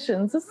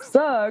conditions. This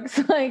sucks.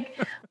 Like,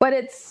 but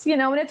it's,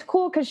 and it's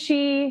cool because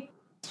she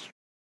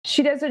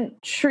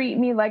doesn't treat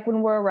me like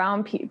when we're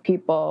around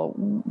people.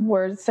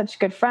 We're such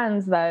good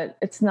friends that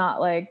it's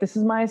not like, this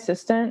is my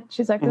assistant.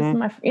 She's like, this is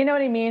my, you know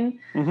what I mean?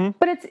 Mm-hmm.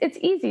 But it's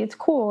easy. It's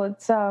cool.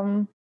 It's,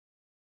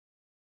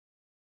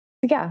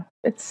 yeah,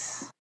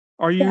 it's.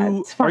 Are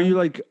you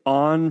like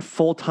on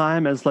full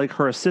time as like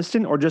her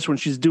assistant, or just when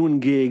she's doing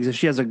gigs, if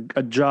she has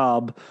a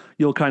job,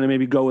 you'll kind of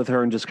maybe go with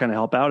her and just kind of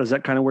help out? Is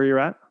that kind of where you're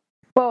at?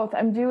 Both.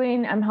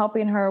 I'm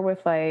helping her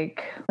with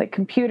like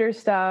computer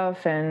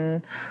stuff,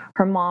 and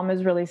her mom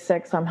is really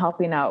sick, so I'm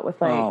helping out with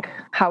like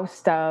house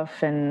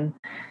stuff, and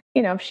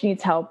if she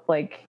needs help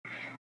like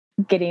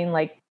getting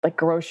like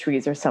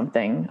groceries or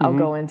something, I'll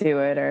go and do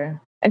it.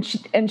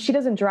 And she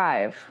doesn't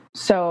drive,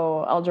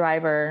 so I'll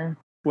drive her.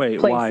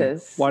 Wait,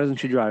 places. Why doesn't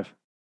she drive?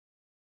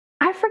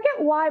 I forget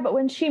why, but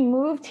when she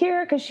moved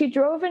here, because she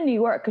drove in New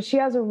York, because she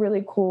has a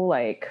really cool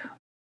like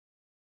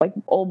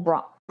old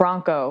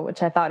Bronco,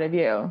 which I thought of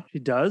you. She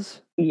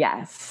does?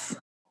 Yes.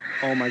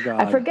 Oh my God.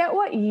 I forget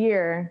what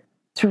year.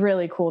 It's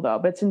really cool though,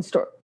 but it's in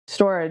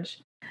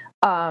storage.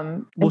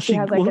 And Will she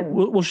has like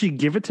will she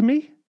give it to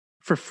me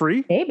for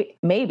free?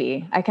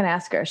 Maybe I can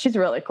ask her. She's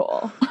really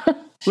cool.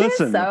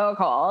 Listen, She's so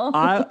cool.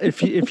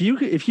 if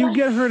you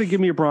get her to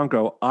give me a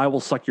Bronco, I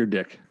will suck your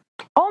dick.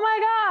 Oh my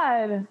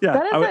God.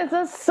 Yeah,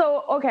 that's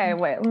so okay.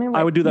 Wait,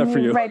 I would do that for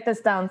you. Write this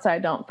down so I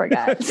don't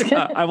forget.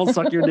 I will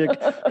suck your dick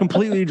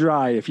completely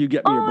dry if you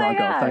get me a Bronco. My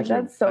God, Thank you.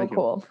 That's so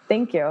cool.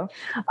 Thank you.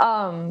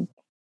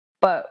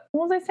 But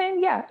what was I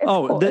saying? Yeah, it's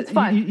cool. It's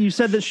fun. You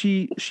said that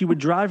she would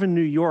drive in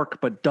New York,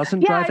 but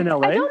doesn't drive in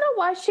LA? I don't know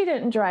why she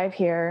didn't drive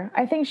here.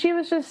 I think she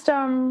was just, I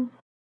don't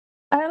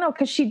know,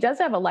 because she does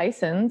have a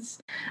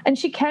license and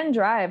she can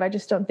drive. I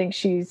just don't think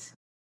she's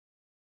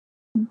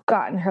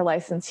gotten her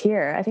license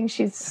here. I think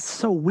she's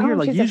so weird.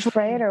 Like, she's usually,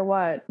 afraid or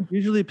what?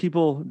 Usually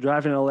people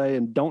drive in LA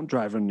and don't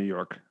drive in New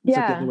York. It's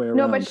like the other way around.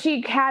 No, but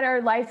she had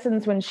her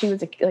license when she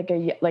was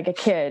like a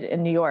kid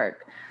in New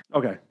York.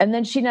 Okay. And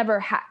then she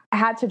never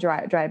had to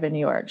drive in New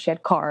York. She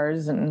had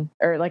cars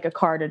or like a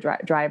car to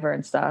drive her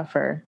and stuff,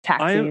 or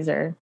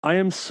taxis. I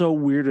am so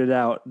weirded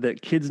out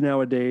that kids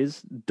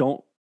nowadays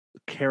don't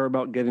care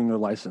about getting their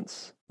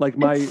license. Like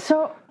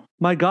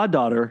my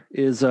goddaughter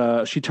is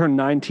she turned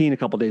 19 a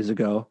couple days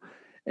ago,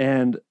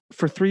 and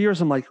for 3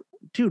 years I'm like,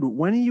 dude,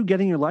 when are you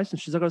getting your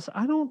license? She's like,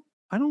 I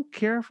don't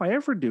care if I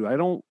ever do. I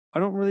don't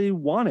really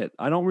want it.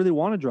 I don't really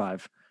want to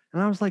drive.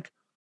 And I was like,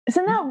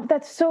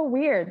 that's so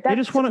weird. They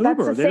just want to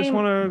Uber. They just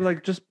want to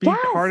like just be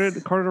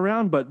carted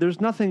around. But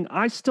there's nothing.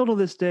 I still to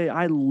this day,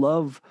 I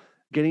love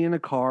getting in a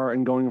car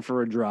and going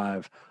for a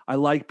drive. I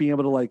like being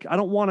able to I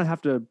don't want to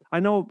have to. I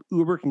know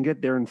Uber can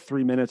get there in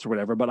 3 minutes or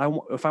whatever, but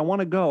if I want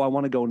to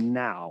go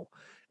now.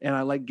 And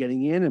I like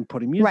getting in and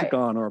putting music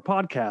on or a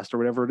podcast or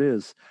whatever it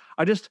is.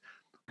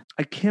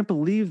 I can't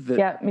believe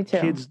that me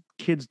too.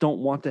 kids don't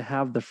want to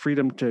have the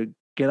freedom to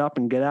get up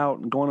and get out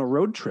and go on a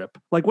road trip.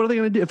 Like, what are they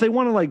going to do if they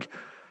want to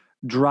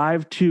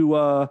drive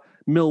to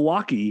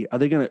Milwaukee? Are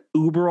they going to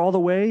Uber all the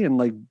way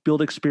and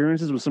build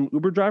experiences with some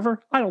Uber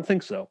driver? I don't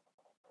think so.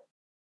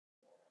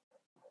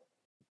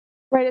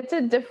 Right. It's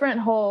a different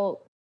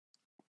whole,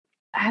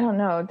 I don't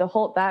know, the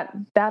whole, that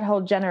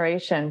whole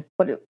generation,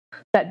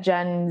 that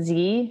Gen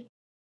Z,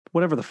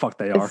 whatever the fuck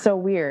they are. It's so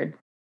weird.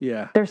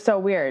 Yeah. They're so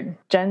weird.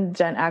 Gen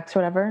X,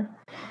 whatever.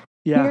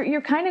 Yeah.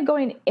 You're kind of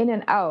going in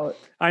and out.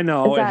 I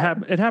know.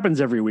 It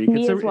happens every week.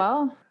 Me as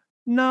well?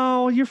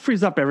 No, you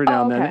freeze up every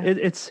now and then.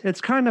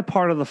 It's kind of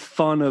part of the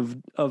fun of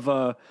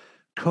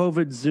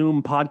COVID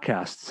Zoom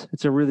podcasts.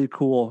 It's a really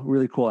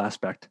cool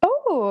aspect.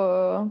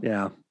 Oh.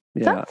 Yeah.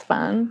 That's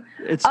fun.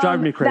 It's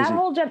driving me crazy. That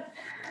whole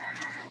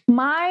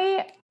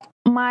my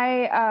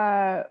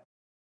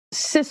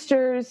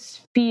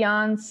sister's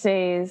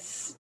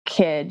fiance's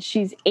kid,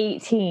 she's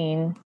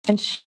 18 and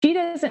she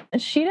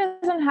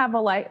doesn't have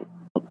a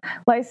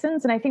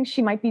license, and I think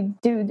she might be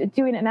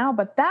doing it now,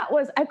 but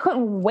I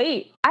couldn't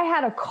wait. I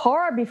had a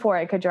car before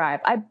I could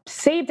drive. I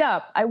saved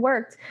up. I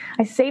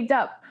saved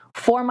up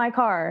for my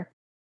car.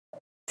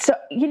 So,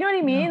 you know what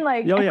I mean?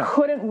 I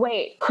couldn't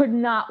wait, could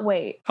not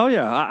wait. Oh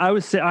yeah. I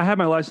would say I had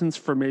my license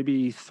for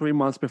maybe 3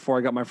 months before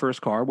I got my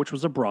first car, which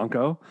was a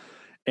Bronco.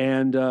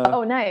 And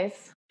oh,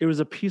 nice. It was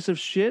a piece of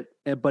shit,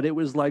 but it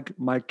was like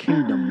my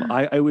kingdom.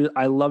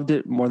 I loved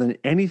it more than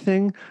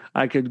anything.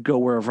 I could go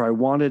wherever I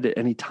wanted at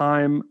any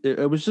time.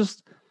 It was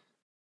just,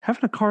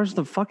 having a car is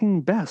the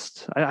fucking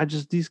best.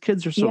 These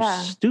kids are so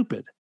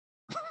stupid.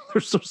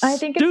 They're so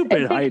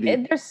stupid, Heidi.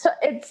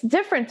 It's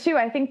different too.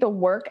 I think the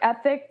work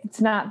ethic,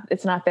 it's not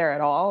there at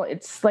all.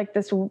 It's like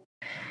this,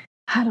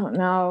 I don't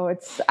know.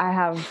 I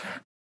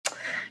have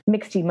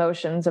mixed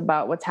emotions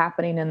about what's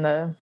happening in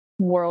the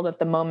world at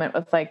the moment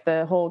with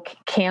the whole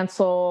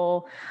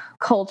cancel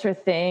culture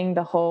thing,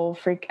 the whole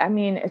freak. I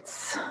mean,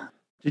 it's.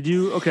 Did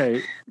you?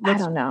 Okay. I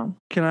don't know.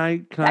 Can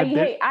I?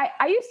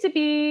 I used to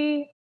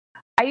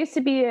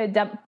be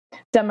a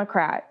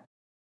Democrat,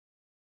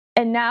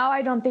 and now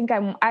I don't think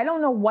I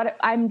don't know what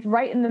I'm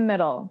right in the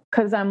middle,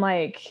 because I'm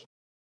like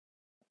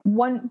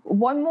one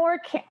more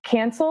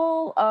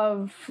cancel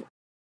of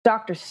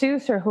Dr.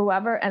 Seuss or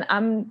whoever, and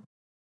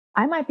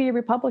I might be a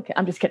Republican.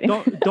 I'm just kidding.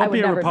 Don't be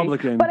a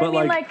Republican. But I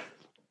mean,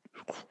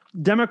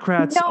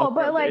 Democrats. No,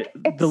 but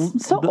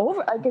it's so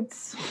over.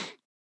 It's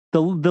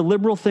the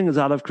liberal thing is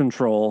out of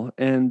control,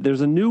 and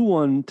there's a new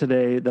one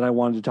today that I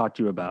wanted to talk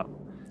to you about.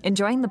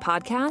 Enjoying the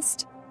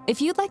podcast?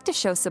 If you'd like to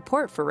show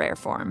support for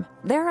Rareform,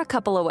 there are a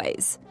couple of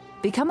ways.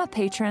 Become a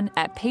patron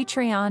at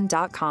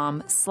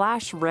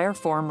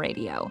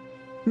patreon.com/rareformradio.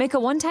 Make a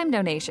one-time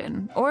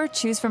donation or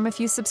choose from a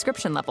few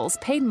subscription levels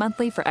paid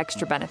monthly for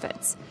extra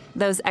benefits.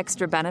 Those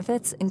extra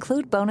benefits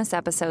include bonus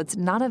episodes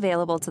not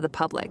available to the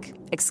public,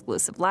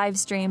 exclusive live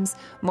streams,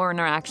 more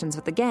interactions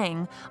with the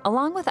gang,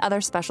 along with other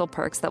special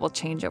perks that will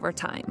change over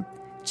time.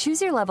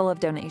 Choose your level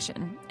of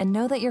donation and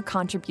know that your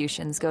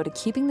contributions go to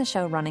keeping the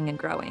show running and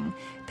growing,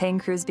 paying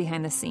crews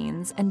behind the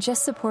scenes, and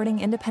just supporting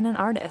independent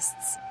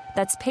artists.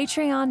 That's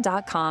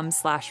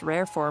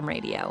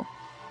patreon.com/rareformradio.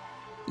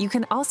 You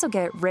can also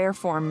get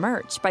Rareform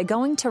merch by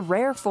going to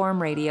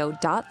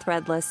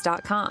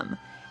rareformradio.threadless.com.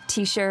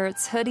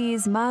 T-shirts,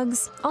 hoodies,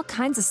 mugs, all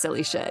kinds of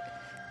silly shit.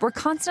 We're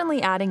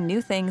constantly adding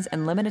new things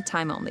and limited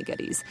time only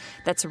goodies.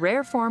 That's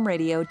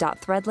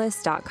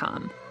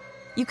rareformradio.threadless.com.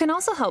 You can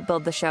also help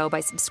build the show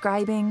by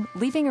subscribing,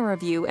 leaving a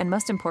review, and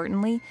most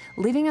importantly,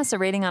 leaving us a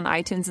rating on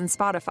iTunes and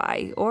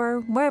Spotify, or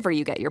wherever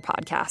you get your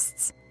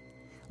podcasts.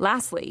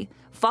 Lastly,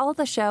 follow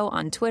the show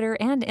on Twitter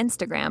and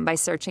Instagram by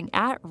searching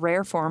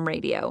 @Rareform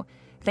Radio.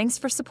 Thanks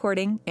for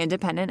supporting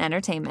independent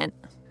entertainment.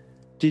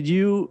 Did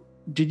you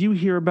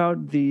hear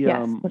about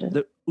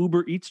the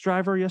Uber Eats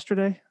driver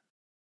yesterday?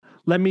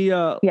 Let me.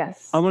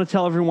 Yes. I'm going to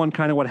tell everyone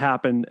kind of what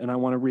happened, and I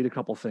want to read a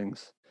couple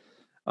things.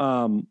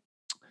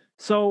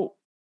 So,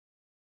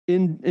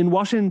 in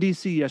Washington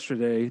D.C.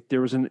 yesterday,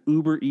 there was an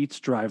Uber Eats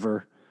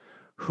driver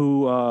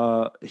who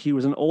he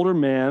was an older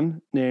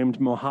man named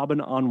Mohammed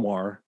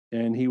Anwar,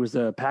 and he was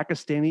a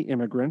Pakistani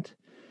immigrant,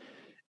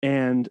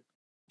 and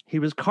he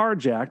was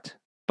carjacked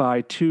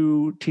by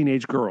two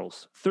teenage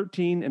girls,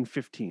 13 and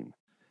 15.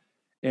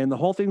 And the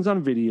whole thing's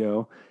on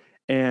video,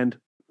 and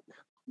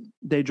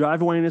they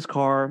drive away in his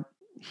car.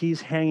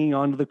 He's hanging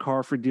onto the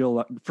car for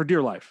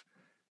dear life.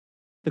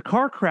 The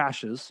car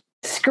crashes.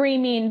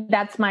 Screaming,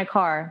 "That's my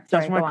car.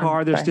 That's my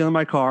car. They're stealing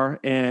my car."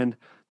 And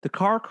the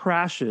car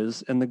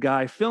crashes, and the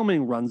guy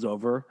filming runs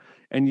over,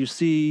 and you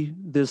see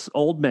this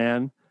old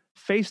man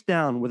face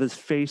down with his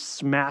face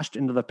smashed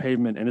into the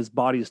pavement, and his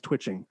body is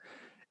twitching.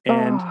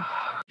 And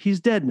he's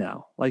dead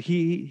now. Like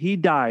he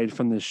died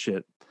from this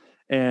shit.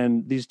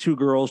 And these two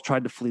girls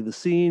tried to flee the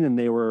scene, and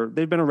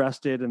they've been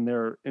arrested, and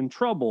they're in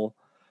trouble.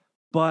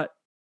 But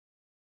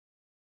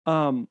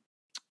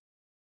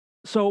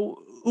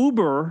so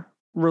Uber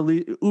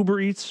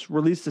Eats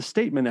released a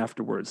statement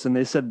afterwards, and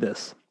they said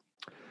this.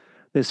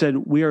 They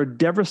said, "We are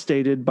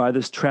devastated by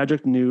this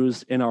tragic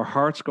news, and our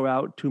hearts go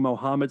out to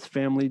Mohammed's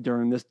family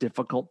during this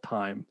difficult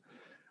time.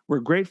 We're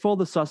grateful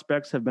the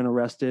suspects have been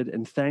arrested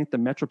and thank the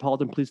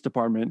Metropolitan Police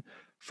Department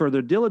for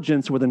their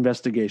diligence with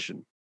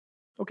investigation."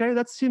 Okay,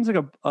 that seems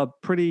like a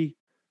pretty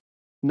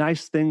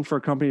nice thing for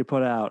a company to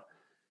put out.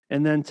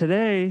 And then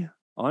today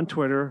on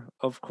Twitter,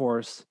 of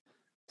course,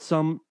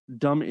 some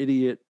dumb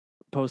idiot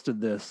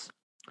posted this.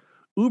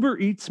 Uber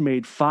Eats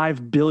made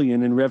 $5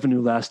 billion in revenue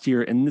last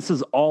year, and this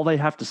is all they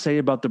have to say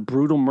about the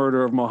brutal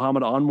murder of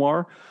Mohammed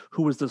Anwar,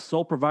 who was the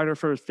sole provider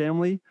for his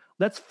family.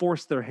 Let's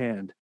force their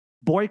hand.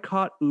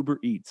 Boycott Uber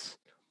Eats.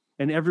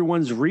 And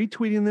everyone's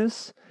retweeting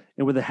this,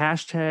 and with the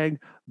hashtag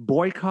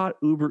boycott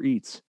Uber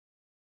Eats.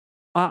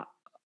 Why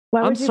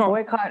would you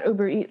boycott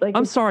Uber Eats?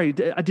 I'm sorry.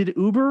 Did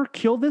Uber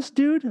kill this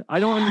dude? I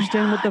don't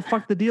understand what the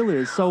fuck the deal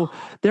is. So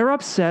they're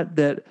upset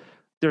that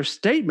their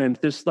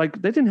statement, they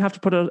didn't have to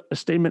put a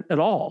statement at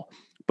all,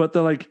 but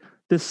they're like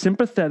this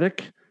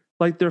sympathetic,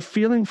 like they're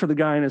feeling for the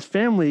guy and his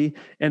family,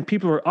 and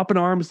people are up in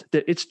arms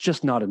that it's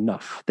just not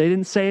enough. They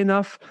didn't say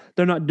enough.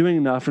 They're not doing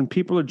enough. And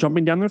people are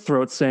jumping down their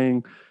throats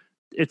saying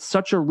it's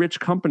such a rich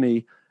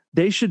company.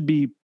 They should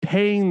be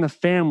paying the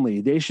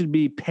family. They should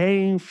be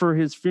paying for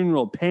his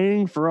funeral,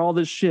 paying for all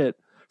this shit.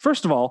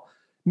 First of all,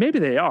 maybe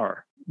they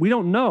are. We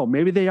don't know.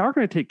 Maybe they are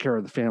going to take care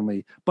of the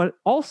family. But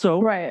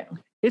also,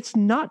 it's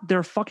not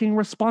their fucking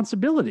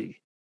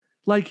responsibility.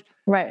 Like,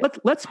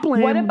 let's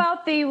blame. What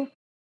about the...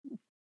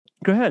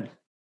 Go ahead.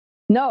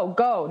 No,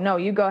 go. No,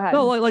 you go ahead.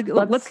 No,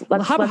 let's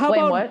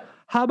blame what?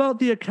 How about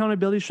the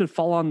accountability should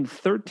fall on the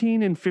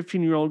 13 and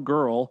 15-year-old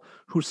girl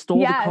who stole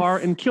the car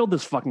and killed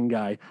this fucking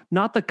guy,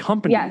 not the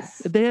company.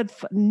 They had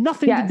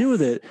nothing to do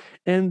with it.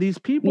 And these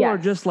people are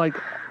just like,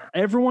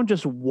 everyone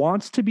just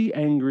wants to be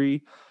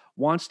angry,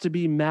 wants to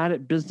be mad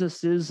at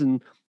businesses,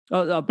 and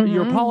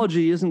your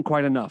apology isn't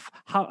quite enough.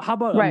 How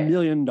about $1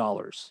 million?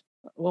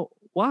 Well,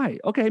 why?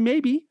 Okay,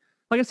 maybe.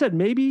 Like I said,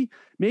 maybe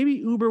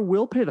Uber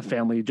will pay the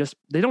family. Just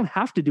they don't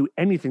have to do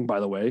anything, by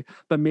the way,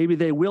 but maybe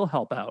they will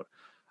help out.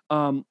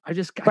 I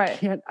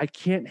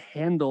can't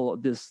handle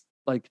this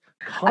like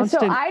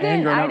constant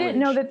anger. I didn't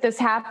know that this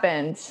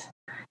happened.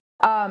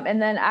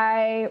 And then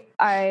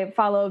I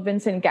follow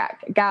Vincent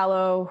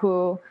Gallo,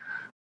 who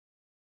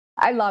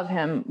I love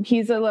him.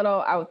 He's a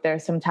little out there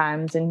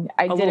sometimes, and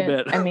I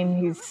mean,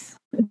 he's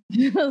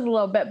a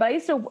little bit, but I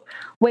used to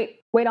wait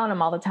on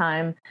him all the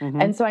time,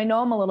 and so I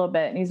know him a little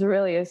bit. And he's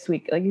really a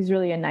sweet, he's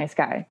really a nice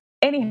guy.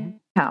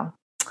 Anyhow,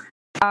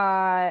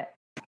 I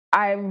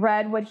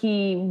read what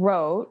he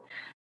wrote.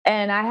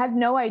 And I had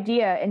no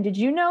idea. And did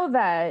you know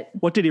that?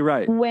 What did he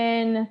write?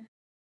 When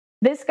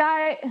this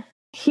guy,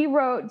 he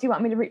wrote, do you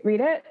want me to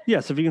read it?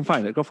 Yes, if you can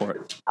find it, go for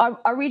it. I'll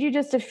read you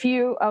just a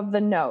few of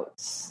the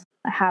notes.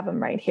 I have them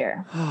right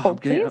here.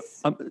 Hold,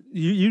 please.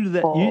 You do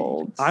that.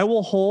 I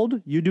will hold.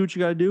 You do what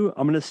you got to do.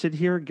 I'm going to sit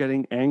here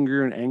getting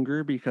angrier and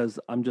angrier because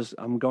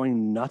I'm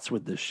going nuts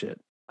with this shit.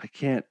 I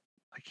can't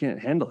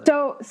handle it.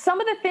 So some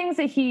of the things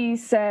that he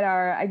said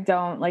I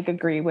don't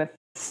agree with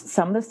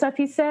some of the stuff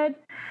he said.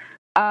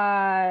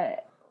 And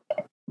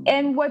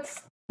what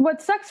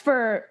sucks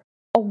for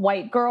a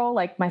white girl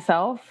like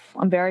myself,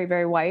 I'm very,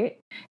 very white,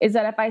 is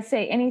that if I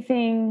say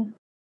anything,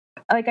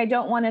 I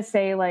don't want to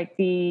say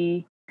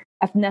the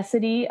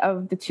ethnicity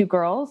of the two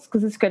girls,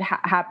 because this could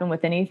happen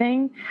with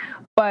anything.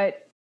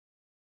 But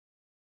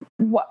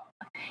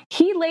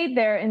he laid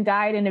there and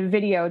died in a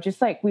video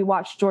just like we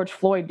watched George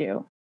Floyd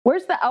do.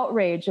 Where's the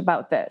outrage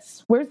about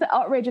this? Where's the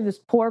outrage of this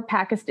poor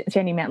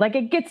Pakistani man? Like,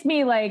 it gets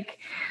me, like,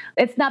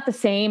 it's not the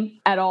same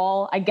at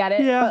all. I get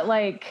it. Yeah. But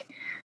like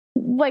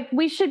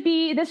this should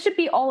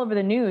be all over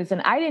the news.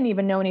 And I didn't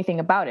even know anything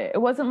about it. It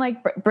wasn't like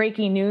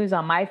breaking news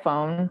on my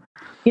phone.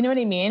 You know what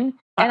I mean?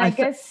 And I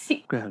guess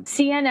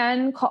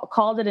CNN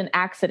called it an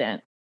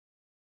accident.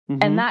 Mm-hmm.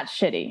 And that's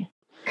shitty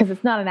because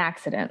it's not an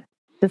accident.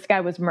 This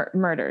guy was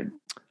murdered.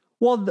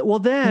 Well,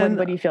 then...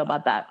 What do you feel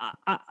about that?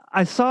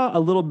 I saw a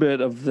little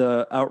bit of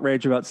the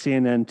outrage about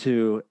CNN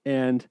too,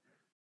 and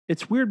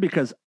it's weird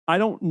because I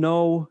don't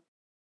know...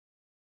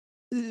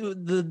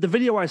 The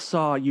video I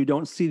saw, you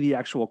don't see the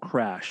actual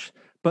crash,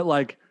 but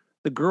like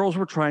the girls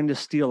were trying to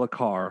steal a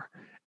car,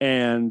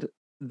 and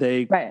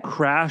they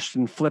crashed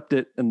and flipped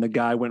it, and the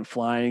guy went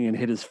flying and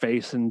hit his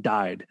face and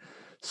died.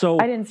 So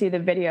I didn't see the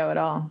video at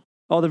all.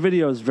 Oh, the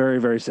video is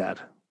very, very sad.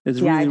 It's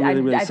really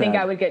sad. I think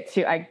I would get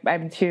too...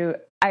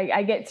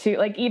 I get to,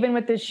 like, even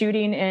with the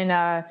shooting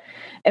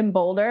in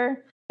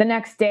Boulder, the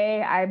next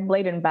day I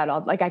laid in bed.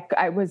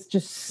 I was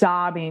just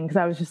sobbing because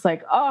I was just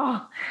like,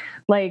 oh,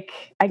 like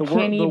I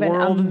can't even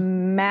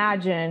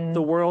imagine.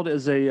 The world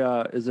is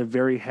a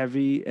very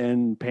heavy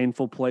and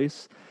painful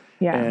place.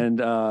 Yeah.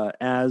 And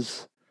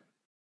as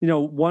you know,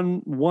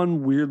 one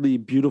weirdly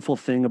beautiful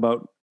thing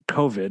about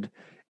COVID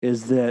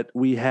is that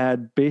we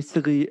had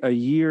basically a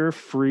year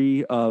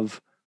free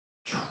of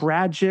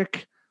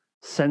tragic,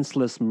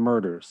 senseless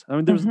murders.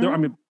 I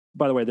mean,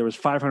 by the way, there was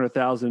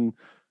 500,000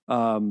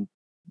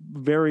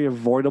 very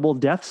avoidable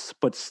deaths,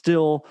 but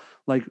still,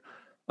 like,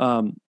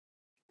 I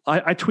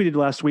tweeted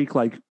last week,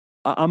 like,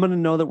 I'm going to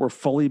know that we're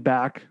fully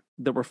back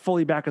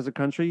as a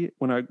country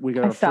when we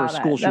got our first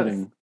school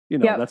shooting.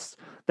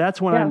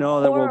 That's when I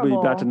know that we'll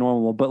be back to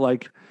normal. But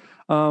like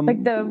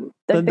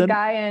the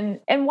guy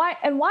and why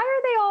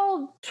are they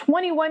all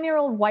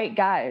 21-year-old white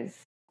guys?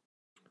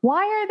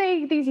 Why are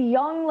they these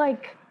young,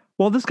 like?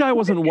 Well, this guy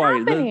wasn't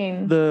white.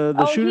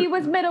 The shooter, he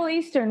was Middle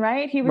Eastern,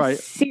 right? He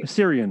was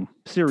Syrian.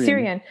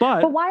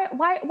 But why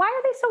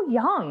are they so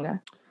young?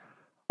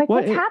 Like,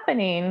 what's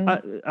happening?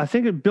 I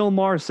think Bill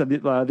Maher said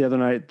the other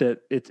night that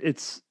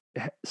it's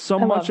so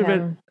much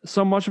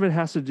of it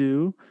has to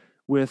do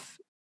with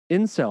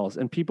incels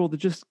and people that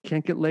just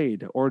can't get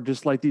laid, or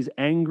just like these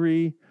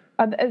angry.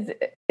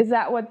 Is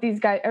that what these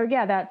guys? Oh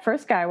yeah, that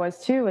first guy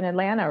was too in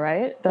Atlanta,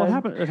 right?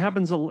 It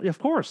happens. Of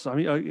course. I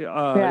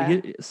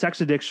mean,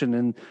 sex addiction,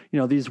 and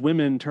these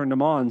women turned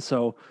him on,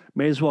 so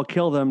may as well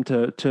kill them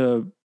to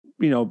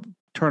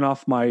turn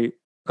off my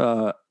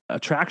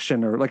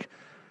attraction, or like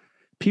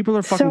people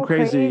are fucking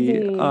crazy.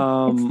 It's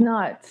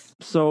nuts.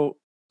 So.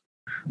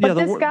 But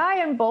this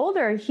guy in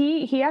Boulder,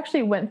 he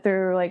actually went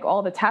through like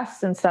all the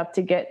tests and stuff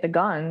to get the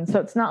gun. So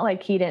it's not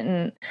like he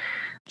didn't,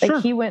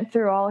 like he went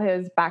through all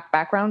his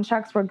background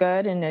checks were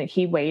good, and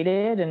he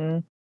waited,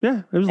 and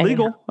it was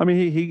legal. I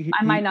mean,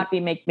 I might not be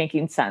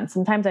making sense.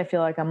 Sometimes I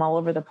feel like I'm all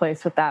over the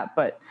place with that,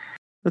 but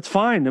that's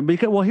fine.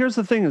 Because here's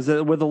the thing: is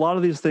that with a lot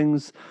of these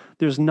things,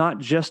 there's not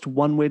just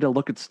one way to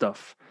look at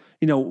stuff.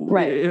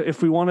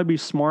 If we want to be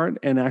smart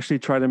and actually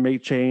try to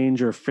make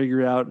change or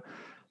figure out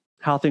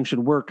how things should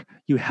work,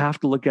 you have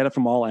to look at it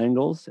from all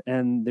angles,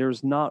 and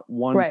there's not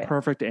one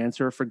perfect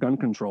answer for gun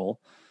control.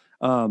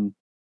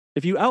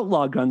 If you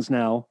outlaw guns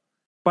now,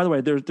 by the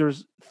way,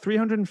 there's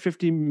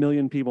 350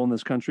 million people in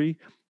this country.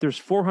 There's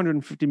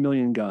 450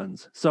 million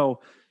guns.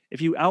 So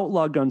if you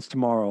outlaw guns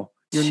tomorrow,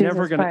 you're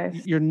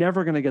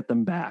never gonna get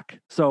them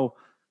back. So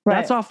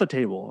that's off the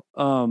table.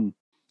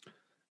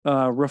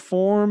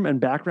 Reform and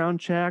background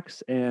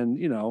checks, and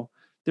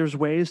there's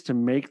ways to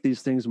make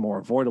these things more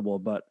avoidable,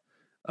 but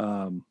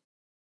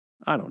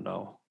I don't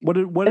know. What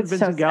did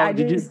Vincent Gallo?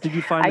 Did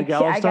you find the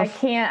Gallo stuff? I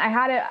can't. I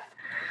had it.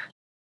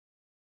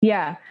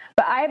 Yeah,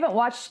 but I haven't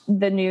watched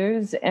the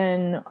news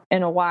in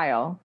a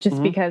while,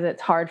 just because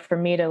it's hard for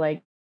me to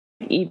like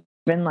even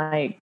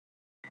like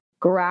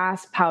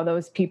grasp how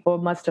those people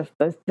must have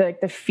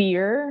the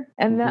fear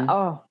and the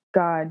oh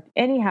god.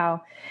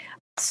 Anyhow,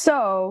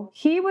 so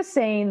he was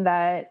saying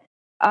that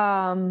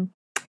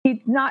he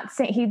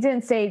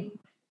didn't say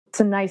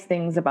some nice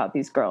things about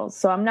these girls.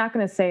 So I'm not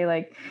going to say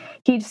like,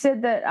 he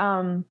said that,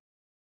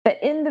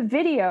 that in the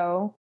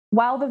video,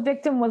 while the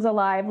victim was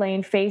alive,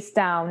 laying face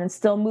down and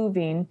still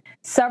moving,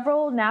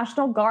 several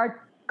National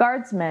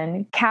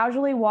Guardsmen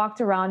casually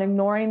walked around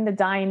ignoring the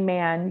dying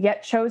man,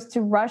 yet chose to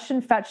rush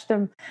and fetch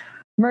the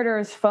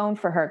murderer's phone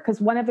for her.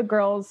 Because one of the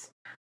girls,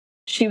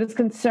 she was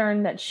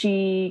concerned that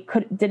she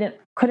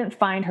couldn't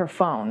find her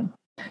phone.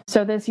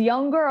 So this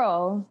young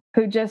girl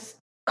who just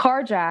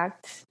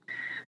carjacked,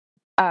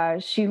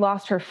 she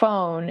lost her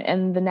phone,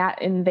 and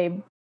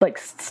they like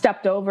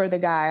stepped over the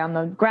guy on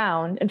the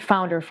ground and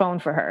found her phone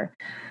for her.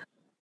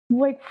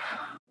 Like,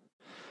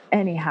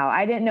 anyhow,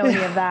 I didn't know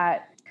any of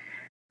that.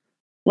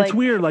 Like, it's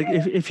weird. Like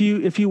if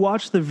you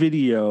watch the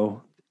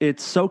video,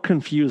 it's so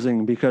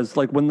confusing because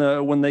like when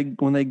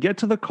they get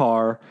to the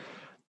car,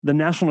 the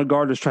National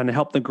Guard is trying to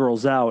help the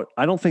girls out.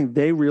 I don't think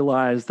they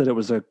realized that it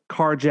was a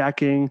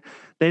carjacking.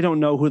 They don't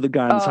know who the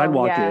guy on the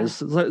sidewalk is.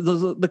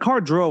 The car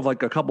drove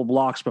like a couple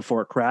blocks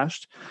before it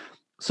crashed.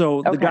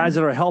 So the guys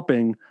that are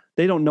helping,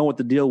 they don't know what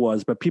the deal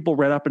was, but people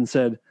read up and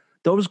said,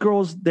 those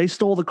girls, they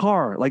stole the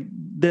car. Like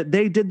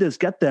they did this,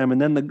 get them.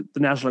 And then the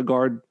National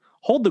Guard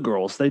hold the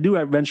girls. They do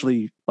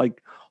eventually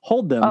like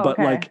hold them. But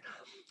like,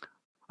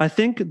 I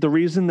think the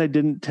reason they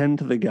didn't tend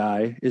to the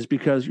guy is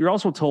because you're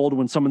also told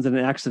when someone's in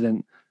an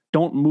accident,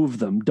 don't move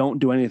them, don't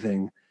do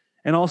anything.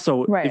 And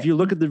also, if you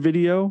look at the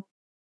video,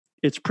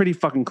 it's pretty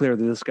fucking clear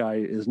that this guy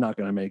is not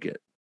going to make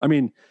it. I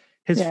mean,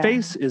 his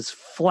face is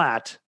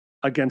flat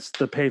against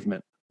the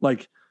pavement.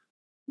 Like,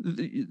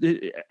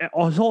 his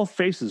whole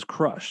face is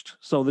crushed.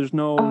 So there's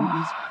no,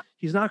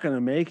 he's not going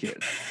to make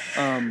it.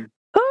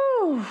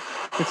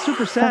 It's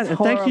super sad. And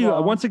thank you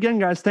once again,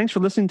 guys. Thanks for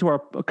listening to our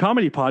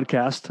comedy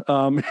podcast.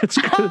 It's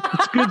good.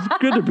 It's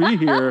good to be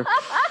here.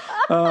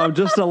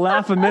 Just to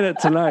laugh a minute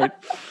tonight.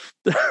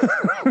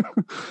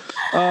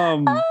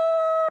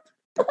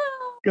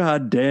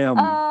 God damn.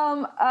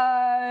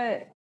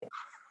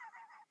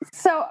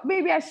 So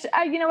maybe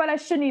you know what? I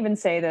shouldn't even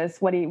say this.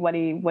 What he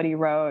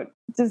wrote.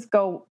 Just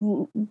go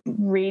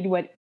read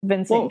what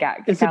Vincent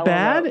got. Is it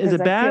bad? Is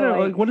it bad?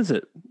 Or like, what is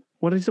it?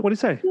 What did he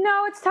say?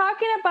 No, it's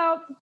talking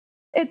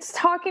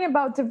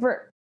about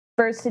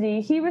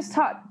diversity. He was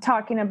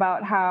talking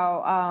about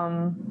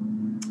how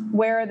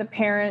where are the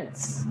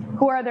parents?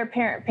 Who are their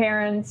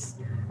parents?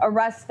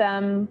 Arrest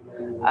them.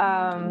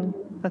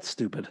 That's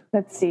stupid.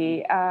 Let's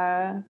see.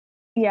 That's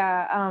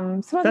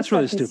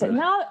really stupid.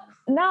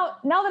 Now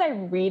that I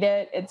read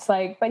it, it's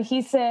like, but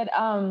he said,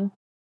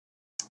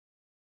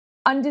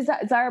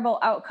 undesirable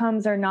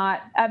outcomes are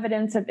not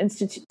evidence of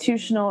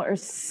institutional or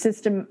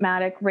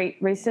systematic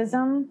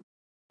racism.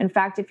 In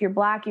fact, if you're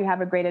Black, you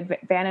have a great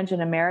advantage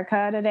in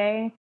America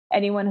today.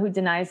 Anyone who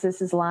denies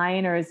this is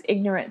lying or is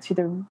ignorant to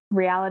the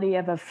reality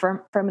of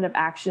affirmative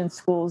action in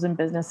schools and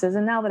businesses.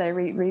 And now that I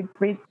read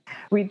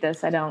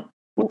this, I don't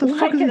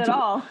like it at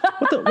all.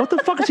 What the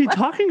fuck is he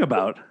talking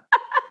about?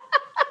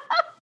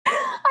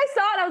 I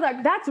saw it. I was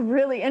like, that's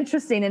really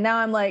interesting. And now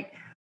I'm like,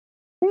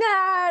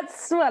 nah,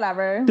 it's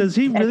whatever. Does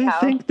he really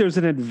think there's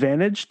an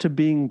advantage to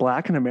being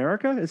Black in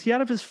America? Is he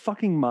out of his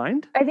fucking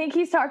mind? I think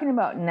he's talking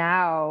about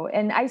now.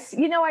 And I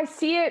see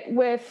it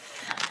with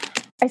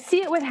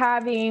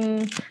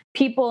having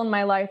people in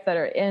my life that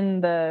are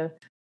in the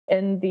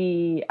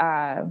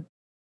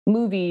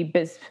movie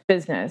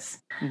business.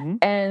 Mm-hmm.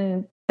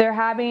 And they're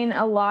having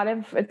a lot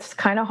of, it's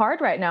kind of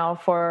hard right now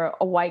for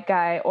a white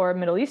guy or a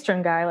Middle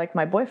Eastern guy like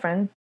my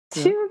boyfriend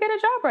to get a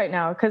job right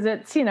now. Cause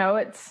it's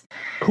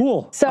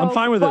cool. So I'm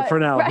fine with it for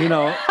now,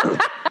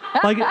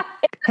 like,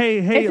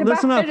 hey,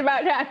 listen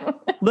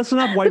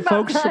up, white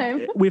folks.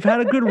 We've had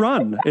a good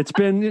run. It's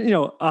been,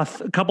 a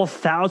couple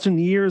thousand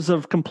years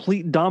of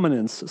complete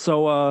dominance.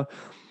 So,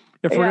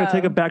 if we're going to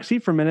take a back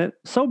seat for a minute,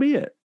 so be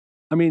it.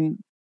 I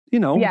mean,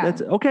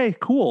 that's okay,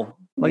 cool.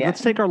 Like,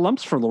 let's take our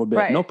lumps for a little bit.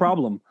 Right. No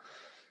problem.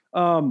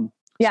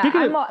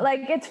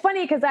 It's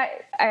funny because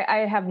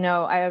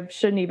I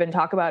shouldn't even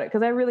talk about it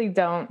because I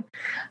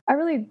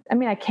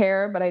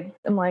care, but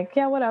I'm like,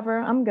 yeah, whatever.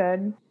 I'm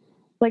good.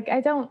 Like,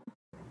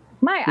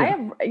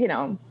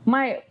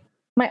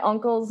 my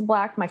uncle's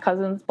Black, my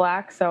cousin's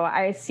Black. So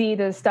I see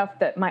the stuff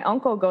that my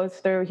uncle goes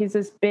through. He's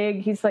this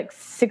big, he's like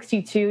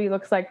 62. He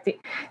looks like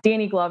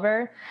Danny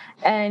Glover,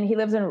 and he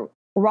lives in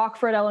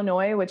Rockford,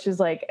 Illinois, which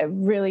is like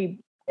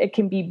it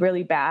can be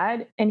really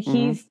bad. And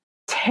he's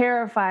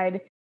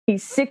terrified.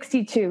 He's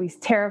 62. He's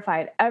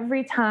terrified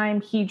every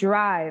time he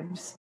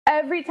drives,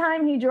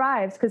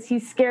 because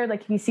he's scared.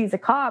 Like, if he sees a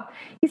cop,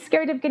 he's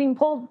scared of getting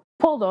pulled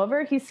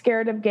over. He's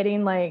scared of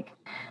getting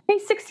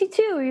he's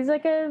 62. He's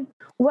like a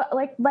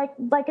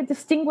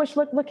distinguished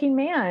looking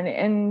man.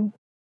 And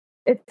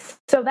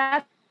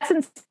that's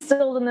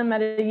instilled in them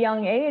at a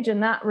young age.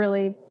 And that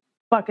really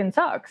fucking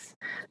sucks.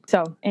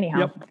 So anyhow,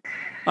 yep.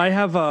 I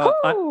have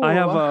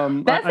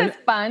that's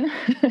fun.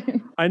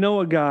 I know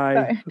a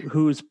guy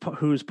who's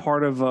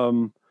part of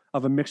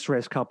a mixed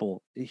race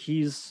couple.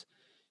 He's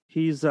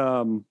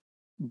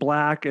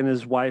Black and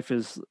his wife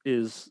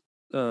is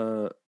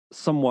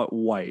somewhat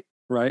white,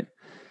 right?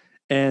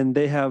 And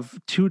they have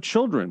 2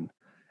 children,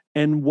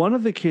 and one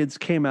of the kids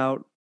came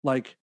out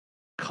like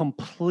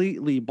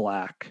completely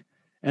Black,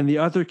 and the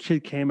other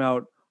kid came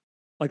out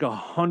like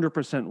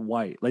 100%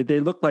 white. Like, they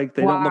look like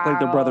they don't look like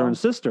their brother and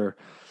sister,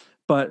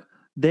 but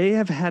they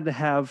have had to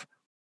have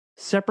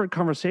separate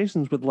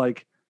conversations with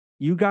like,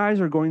 you guys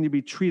are going to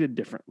be treated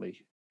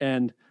differently.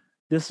 And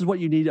this is what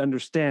you need to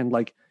understand.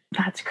 Like,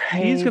 that's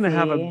crazy. He's going to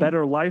have a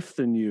better life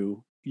than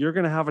you. You're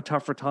going to have a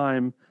tougher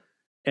time.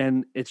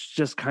 And it's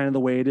just kind of the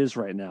way it is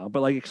right now.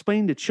 But like,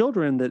 explain to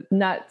children that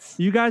nuts.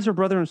 You guys are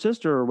brother and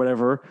sister or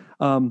whatever,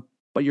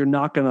 but you're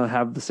not going to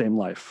have the same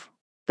life.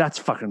 That's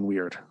fucking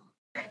weird.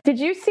 Did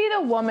you see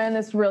the woman?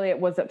 It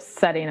was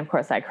upsetting. Of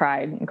course, I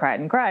cried and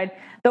cried and cried.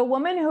 The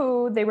woman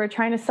who they were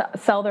trying to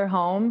sell their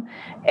home,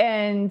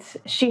 and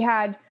she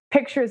had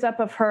pictures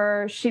up of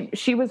her.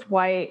 She was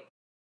white.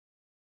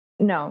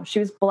 No, she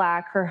was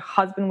black. Her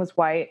husband was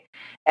white,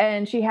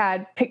 and she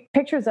had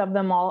pictures of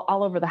them all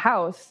over the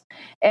house.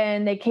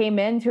 And they came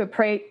in to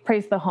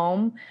appraise the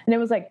home, and it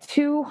was like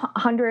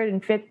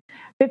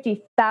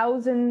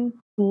 $250,000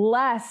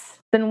 less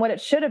than what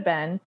it should have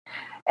been.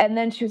 And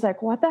then she was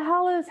like, "What the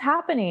hell is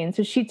happening?"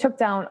 So she took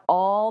down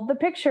all the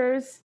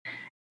pictures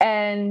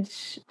and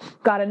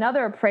got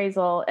another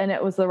appraisal, and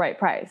it was the right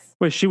price.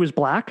 Wait, she was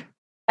black?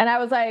 And I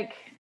was like,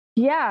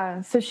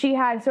 yeah. So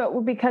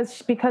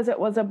because it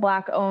was a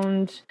black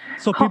owned.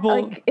 So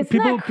people, like, isn't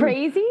that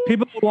crazy?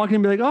 People walk in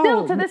and be like, "Oh,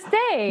 still to this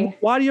day,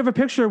 why do you have a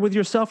picture with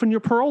yourself and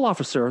your parole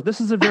officer? This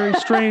is a very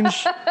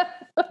strange."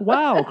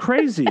 Wow,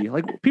 crazy!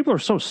 Like, people are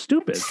so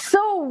stupid.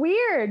 So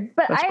weird.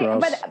 But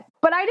gross.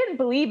 but I didn't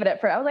believe it at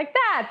first. I was like,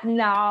 that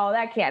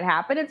can't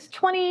happen. It's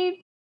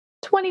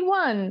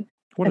 2021.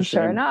 What a and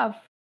sure shame.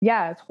 enough,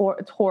 yeah, it's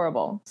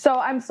horrible. So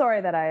I'm sorry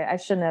that I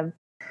shouldn't have.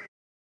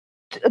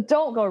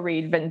 Don't go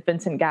read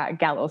Vincent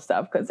Gallo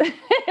stuff, because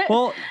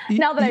Well,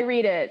 now that I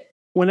read it,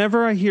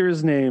 whenever I hear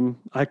his name,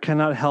 I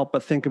cannot help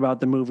but think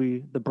about the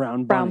movie The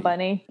Brown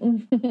Bunny.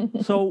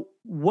 So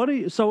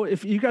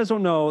if you guys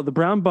don't know, The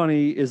Brown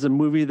Bunny is a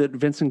movie that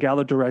Vincent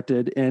Gallo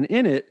directed, and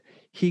in it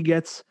he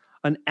gets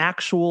an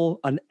actual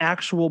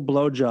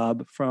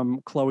blowjob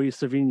from Chloe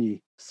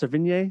Sevigny,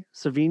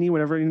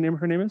 whatever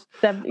her name is.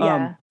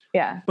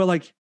 Yeah. But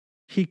like,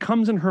 he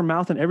comes in her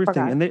mouth and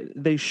everything, and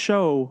they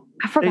show.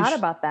 I forgot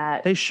about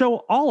that. They show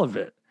all of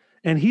it,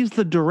 and he's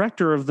the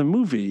director of the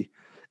movie,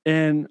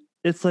 and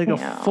it's like a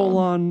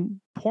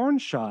full-on porn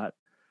shot.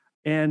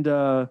 And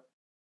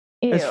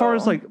as far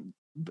as like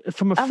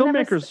from a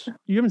filmmaker's,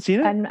 you haven't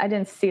seen it? I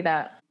didn't see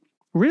that.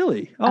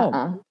 Really?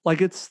 Oh,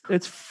 like it's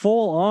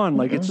full on.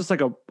 Like, it's just like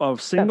a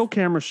single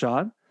camera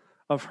shot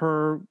of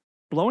her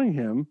blowing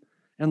him,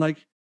 and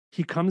like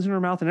he comes in her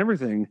mouth and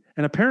everything,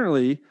 and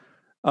apparently.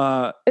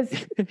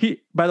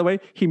 He, by the way,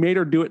 he made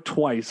her do it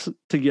twice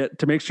to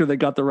make sure they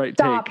got the right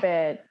take. Stop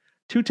it.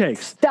 2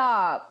 takes.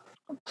 Stop.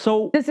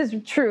 So this is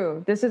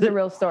true. This is a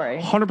real story.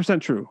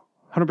 100% true.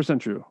 100%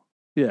 true.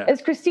 Yeah.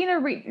 Is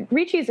Christina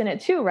Ricci's in it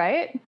too,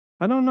 right?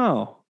 I don't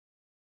know.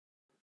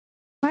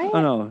 Right?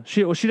 I don't know.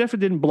 She definitely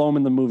didn't blow him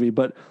in the movie,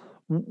 but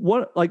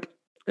what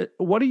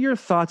are your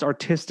thoughts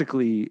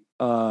artistically?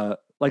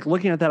 Like,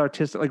 looking at that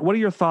artistic, like, what are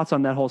your thoughts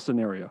on that whole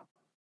scenario?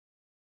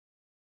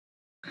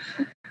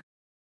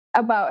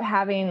 About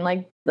having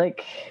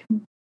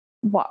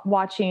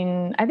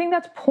watching, I think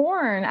that's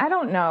porn. I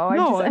don't know.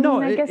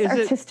 I guess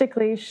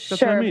artistically,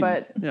 sure,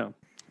 but yeah,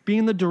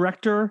 being the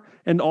director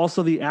and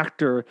also the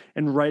actor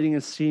and writing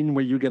a scene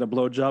where you get a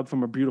blowjob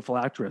from a beautiful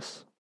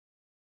actress.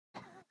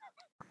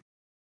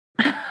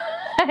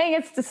 I think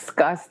it's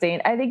disgusting.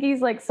 I think he's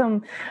like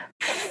some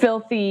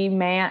filthy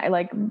man,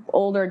 like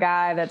older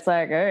guy that's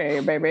like,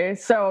 "Hey, baby,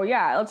 so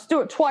yeah, let's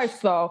do it twice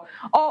though.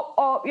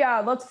 Oh,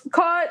 yeah, let's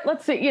cut.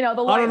 Let's see. The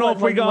light. I don't know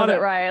if we got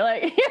it right.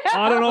 Like,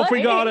 I don't know if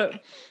we got it.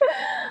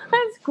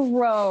 That's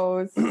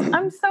gross.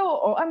 I'm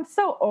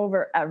so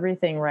over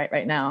everything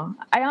right now.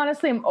 I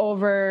honestly am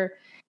over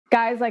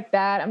guys like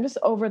that. I'm just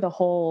over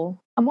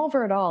I'm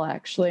over it all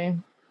actually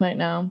right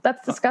now.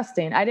 That's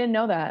disgusting. I didn't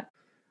know that.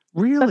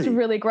 Really? That's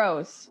really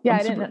gross. Yeah,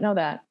 I didn't know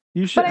that.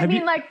 You should. But I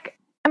mean,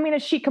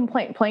 has she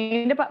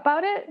complained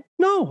about it?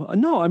 No. I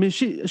mean,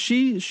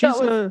 she's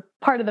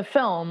part of the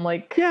film.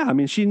 Like, yeah. I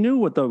mean, she knew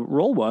what the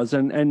role was,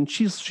 and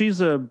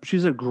she's a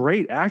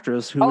great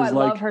actress who is I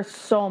love her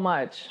so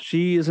much.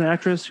 She is an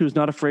actress who's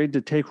not afraid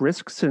to take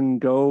risks and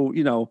go,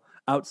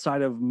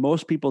 outside of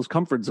most people's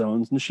comfort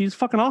zones, and she's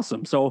fucking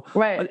awesome. So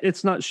right.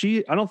 It's not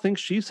I don't think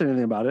she said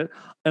anything about it,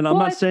 and I'm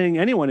not saying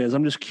anyone is.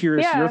 I'm just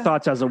curious your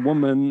thoughts as a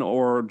woman,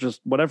 or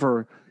just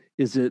whatever.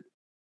 Is it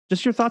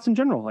just your thoughts in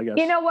general, I guess?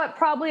 You know what?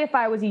 Probably if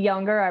I was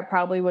younger, I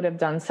probably would have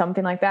done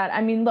something like that. I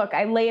mean, look,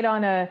 I laid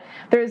on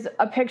there's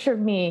a picture of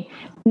me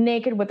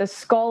naked with a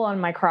skull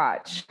on my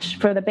crotch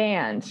for the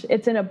band.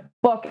 It's in a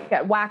book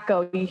at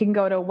Wacko. You can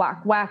go to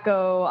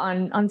Wacko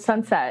on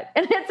Sunset.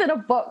 And it's in a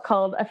book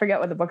called, I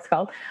forget what the book's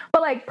called,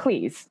 but like,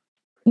 please.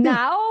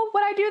 Now,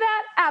 would I do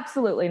that?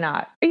 Absolutely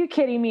not. Are you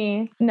kidding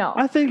me? No.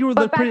 I think you would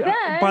look pretty.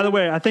 By the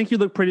way, I think you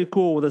look pretty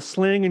cool with a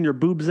sling and your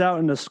boobs out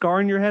and a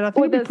scar in your head. I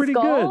think you'd be pretty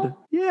good.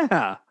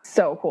 Yeah.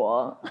 So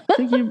cool.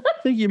 I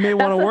think you may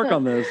want to work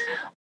on this.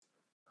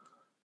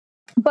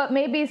 But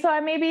maybe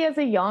as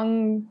a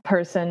young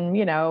person,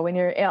 when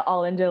you're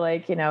all into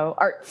like,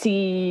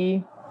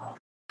 artsy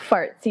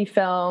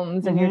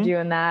films and you're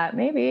doing that,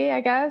 maybe,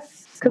 I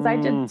guess. Because I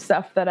did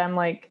stuff that I'm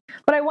like,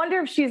 but I wonder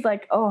if she's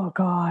like, oh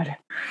God,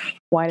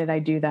 why did I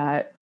do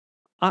that?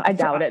 I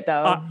doubt it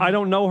though. I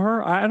don't know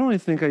her. I don't even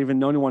think I even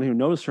know anyone who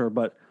knows her,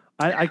 but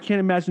I can't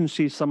imagine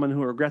she's someone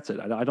who regrets it.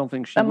 I don't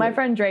think she would. My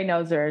friend Dre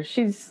knows her.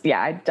 She's,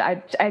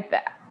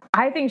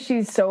 I think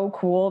she's so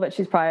cool that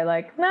she's probably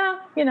like, no,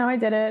 I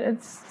did it.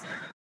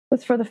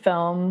 It's for the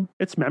film.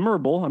 It's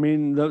memorable. I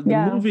mean,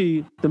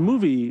 the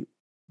movie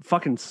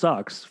fucking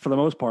sucks for the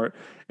most part.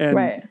 And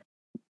right.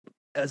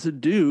 As a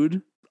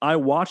dude, I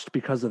watched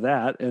because of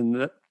that,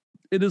 and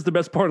it is the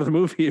best part of the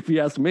movie, if you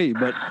ask me.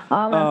 But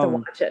I'll have to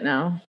watch it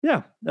now.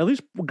 Yeah, at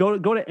least go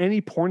to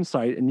any porn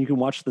site and you can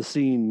watch the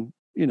scene,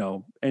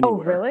 anywhere. Oh,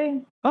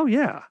 really? Oh,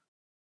 yeah.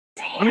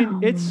 Damn. I mean,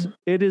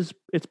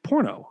 it's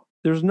porno.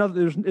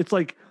 It's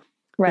like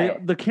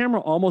right. The camera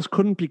almost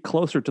couldn't be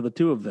closer to the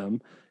two of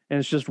them, and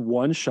it's just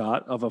one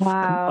shot of a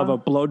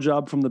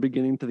blowjob from the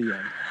beginning to the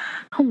end.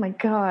 Oh my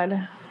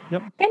God.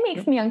 Yep. It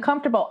makes me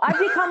uncomfortable. I've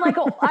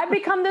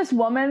become this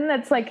woman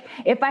that's like,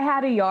 if I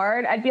had a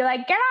yard, I'd be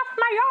like, get off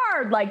my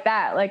yard, like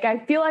that. Like, I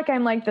feel like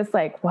I'm like this,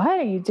 like, what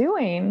are you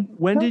doing?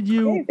 When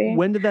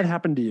did that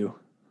happen to you?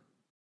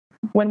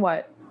 When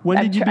what?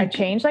 I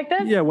changed like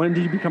this? Yeah. When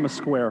did you become a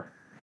square?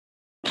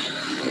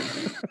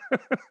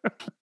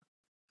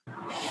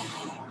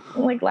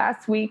 Like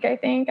last week, I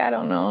think. I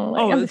don't know.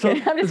 Like, I'm just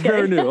kidding. It's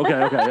very new.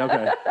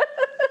 Okay.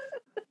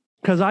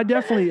 Because I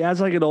definitely, as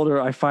I get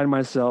older, I find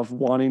myself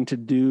wanting to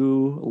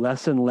do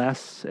less and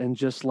less, and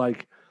just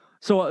like,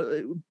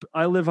 so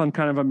I live on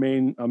kind of a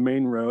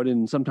main road,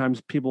 and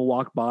sometimes people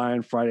walk by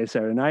on Friday,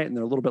 Saturday night, and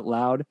they're a little bit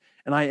loud,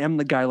 and I am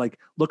the guy like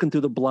looking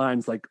through the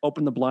blinds, like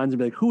open the blinds and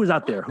be like, who is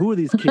out there? Who are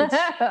these kids?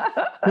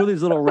 Who are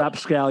these little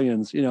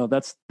rapscallions?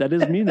 That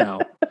is me now.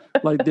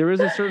 Like, there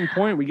is a certain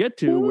point we get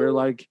to where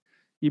like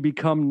you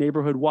become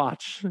neighborhood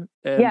watch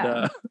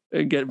and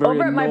get very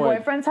over annoyed. At my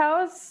boyfriend's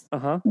house.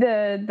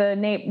 The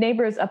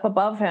neighbors up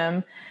above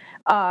him,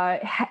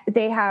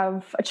 they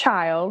have a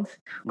child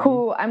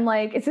who I'm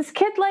like, is this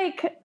kid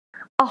like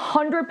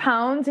 100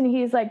 pounds and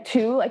he's like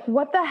 2? Like,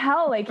 what the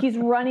hell? Like, he's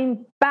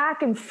running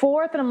back and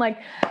forth, and I'm like,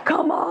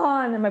 come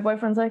on. And my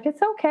boyfriend's like,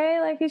 it's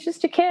okay. Like, he's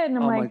just a kid. And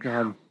I'm like, my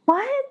God.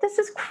 What? This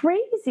is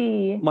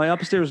crazy. My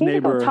upstairs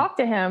neighbor. Go talk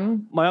to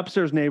him. My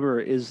upstairs neighbor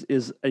is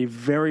a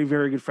very,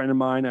 very good friend of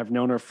mine. I've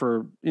known her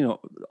for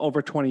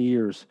over 20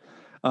 years,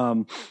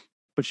 but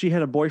she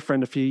had a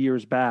boyfriend a few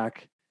years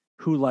back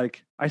who,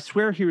 like, I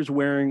swear he was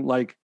wearing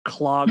like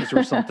clogs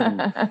or something,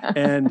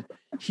 and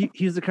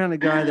he's the kind of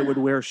guy that would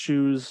wear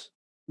shoes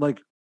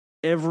like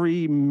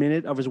every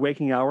minute of his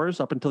waking hours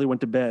up until he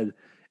went to bed.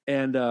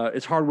 And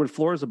it's hardwood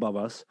floors above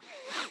us.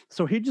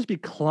 So he'd just be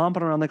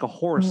clomping around like a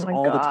horse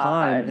all the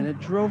time. And it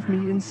drove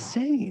me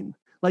insane.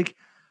 Like,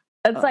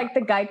 it's like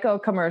the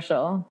Geico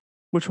commercial.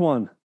 Which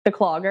one? The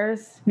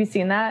cloggers. Have you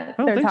seen that?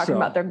 They're talking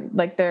about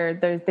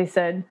they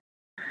said,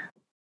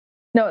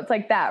 no, it's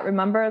like that.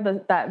 Remember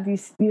that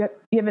you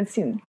haven't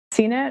seen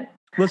it?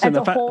 Listen,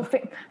 it's a whole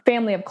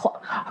family of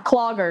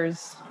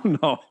cloggers.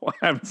 No, I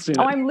haven't seen it.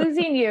 Oh, I'm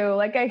losing you.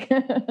 Like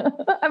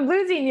I'm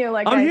losing you.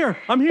 Like I'm here.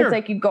 It's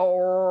like you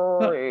go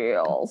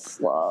real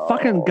slow.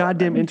 Fucking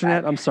goddamn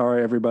internet. I'm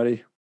sorry,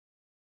 everybody.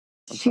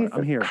 Jesus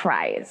I'm here.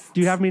 Christ.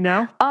 Do you have me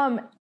now?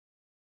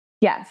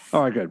 Yes.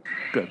 All right,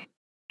 good.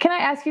 Can I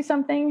ask you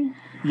something?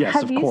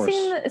 Yes, of course.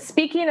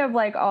 Speaking of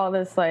like all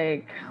this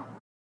like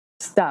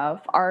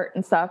stuff, art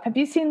and stuff, have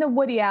you seen the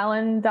Woody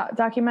Allen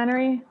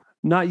documentary?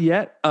 Not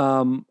yet.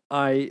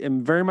 I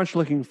am very much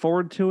looking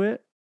forward to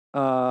it.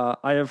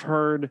 I have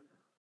heard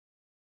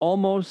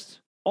almost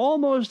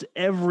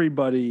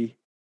everybody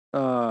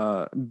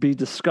be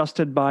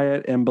disgusted by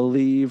it and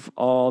believe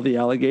all the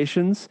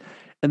allegations.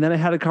 And then I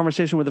had a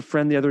conversation with a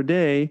friend the other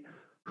day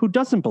who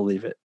doesn't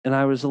believe it, and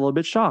I was a little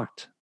bit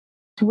shocked.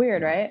 It's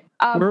weird, right?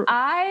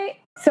 I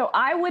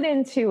went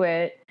into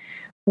it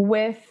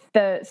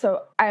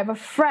so I have a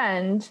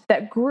friend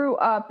that grew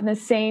up in the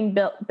same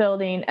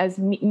building as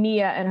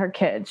Mia and her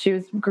kids.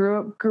 She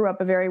grew up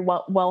a very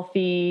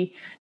wealthy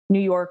New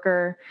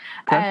Yorker.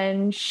 Okay.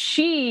 And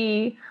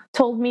she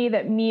told me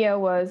that Mia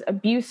was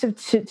abusive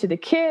to the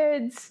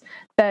kids,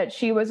 that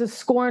she was a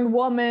scorned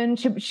woman.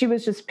 She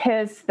was just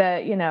pissed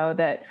that,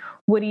 that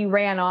Woody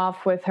ran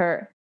off with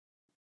her.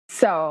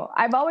 So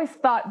I've always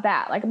thought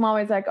that, like, I'm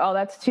always like, oh,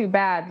 that's too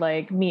bad.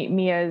 Like,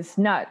 Mia's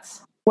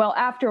nuts. Well,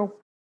 after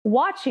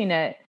watching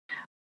it,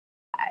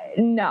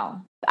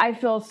 no, I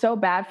feel so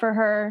bad for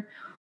her.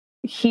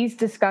 He's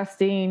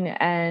disgusting,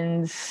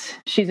 and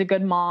she's a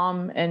good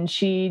mom, and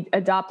she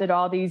adopted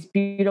all these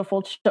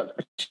beautiful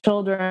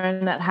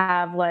children that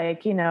have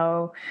like,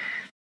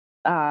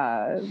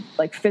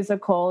 like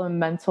physical and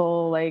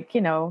mental, like,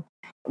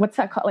 what's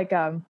that called? Like,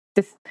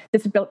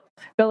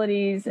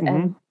 disabilities. Mm-hmm.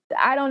 And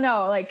I don't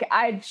know, like,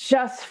 I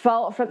just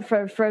felt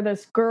for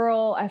this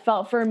girl. I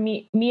felt for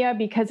Mia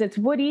because it's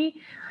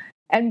Woody.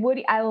 And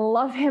Woody, I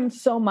love him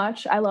so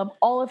much. I love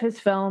all of his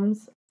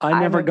films.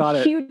 I'm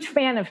a huge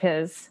fan of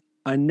his.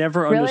 I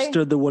never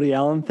understood the Woody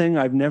Allen thing.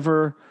 I've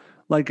never,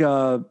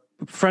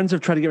 friends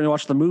have tried to get me to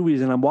watch the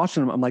movies, and I'm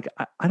watching them. I'm like,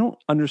 I don't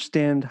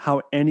understand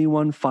how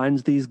anyone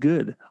finds these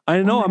good.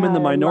 I know I'm in the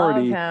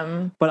minority,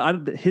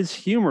 but his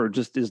humor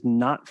just is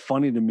not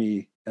funny to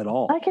me at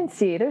all. I can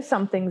see there's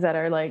some things that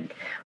are like,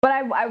 but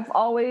I've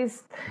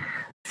always.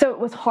 So it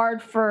was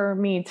hard for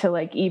me to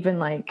like even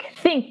like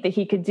think that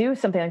he could do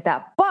something like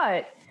that.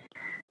 But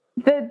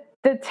the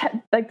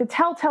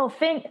telltale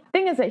thing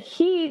is that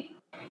he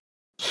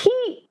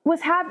was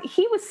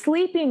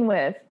sleeping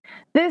with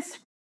this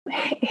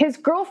his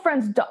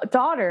girlfriend's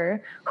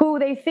daughter, who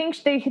they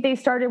think they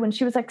started when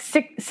she was like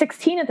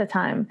 16 at the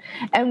time,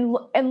 and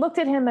looked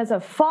at him as a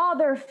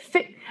father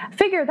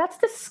figure. That's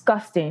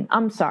disgusting.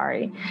 I'm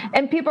sorry.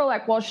 And people are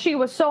like, well, she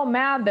was so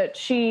mad that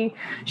she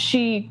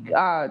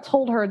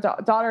told her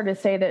daughter to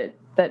say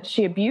that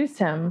she abused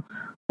him.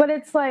 But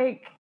it's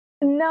like,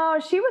 no,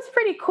 she was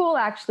pretty cool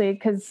actually,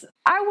 because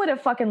I would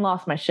have fucking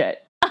lost my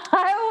shit.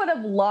 I would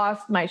have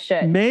lost my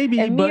shit. Maybe,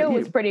 and but Mia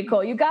was pretty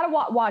cool. You got to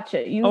watch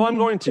it. I'm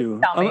going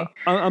to.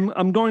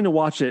 I'm going to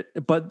watch it.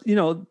 But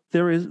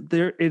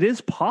it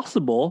is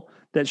possible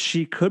that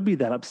she could be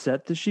that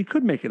upset that she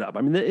could make it up.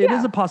 I mean, it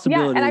is a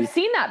possibility. Yeah, and I've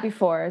seen that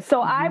before.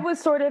 So I was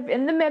sort of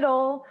in the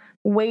middle,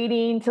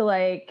 waiting to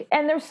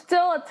and there's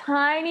still a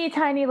tiny,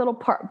 tiny little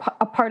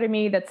part of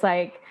me that's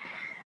like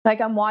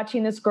I'm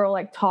watching this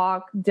girl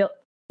talk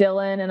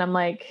Dylan, and I'm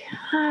like,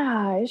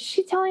 is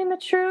she telling the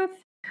truth?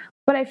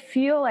 But I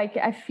feel like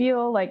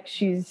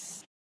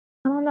she's,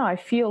 I don't know. I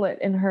feel it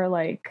in her,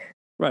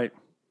 right,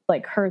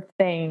 her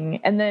thing.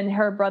 And then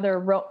her brother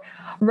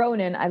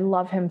Ronan, I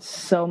love him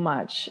so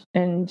much.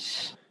 And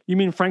you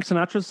mean Frank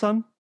Sinatra's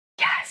son?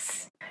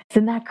 Yes,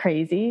 isn't that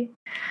crazy?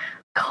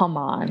 Come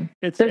on,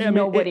 there's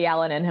no Woody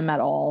Allen in him at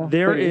all.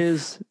 There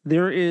is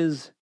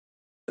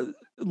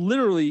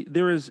literally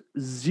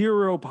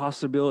zero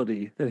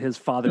possibility that his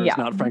father is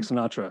not Frank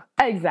Sinatra.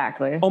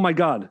 Exactly. Oh my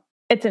God.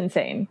 It's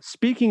insane.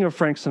 Speaking of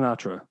Frank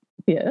Sinatra.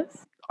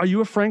 Yes. Are you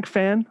a Frank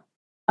fan?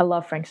 I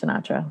love Frank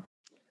Sinatra.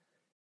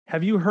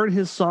 Have you heard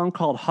his song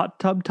called Hot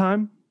Tub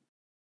Time?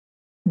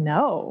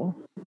 No.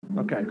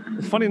 Okay.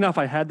 It's funny enough,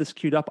 I had this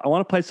queued up. I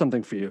want to play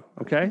something for you,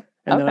 okay?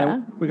 And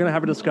then we're going to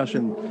have a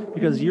discussion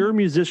because you're a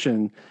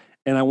musician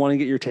and I want to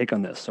get your take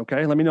on this,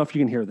 okay? Let me know if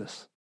you can hear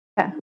this.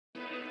 Okay.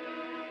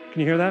 Can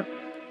you hear that?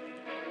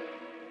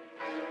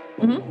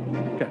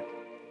 Mm-hmm. Okay.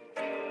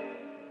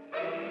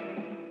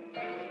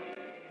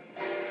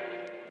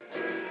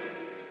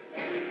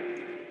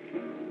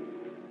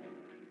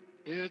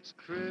 It's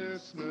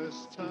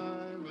Christmas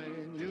time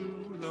and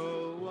you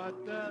know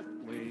what that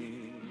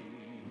means.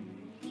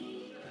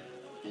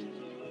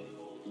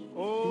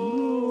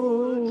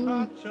 Oh, it's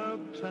hot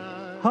tub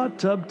time. Hot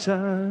tub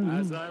time.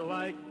 As I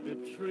like the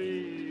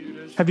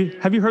tree. Have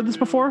you heard this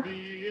before?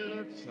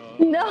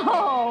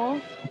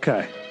 No.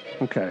 Okay.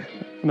 I'm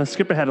gonna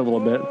skip ahead a little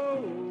bit.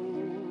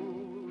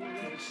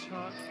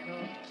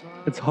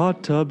 It's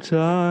hot tub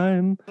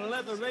time.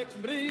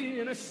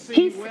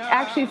 He's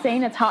actually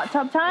saying it's hot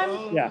tub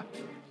time? Yeah.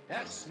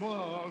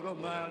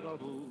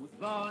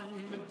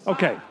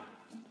 Okay.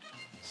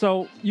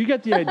 So you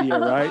get the idea,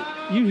 right?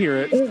 You hear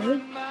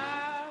it.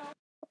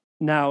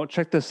 Now,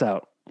 check this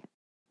out.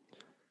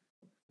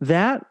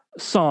 That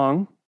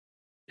song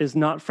is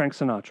not Frank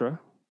Sinatra.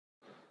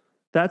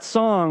 That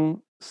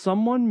song,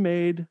 someone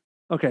made...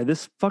 Okay,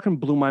 this fucking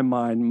blew my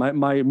mind.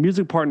 My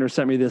music partner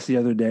sent me this the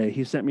other day.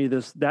 He sent me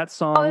that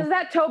song. Oh, is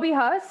that Toby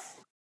Huss?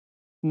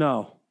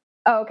 No.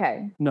 Oh,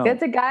 okay. No.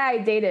 That's a guy I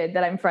dated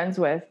that I'm friends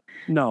with.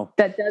 No.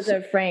 That does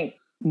a Frank.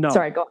 No.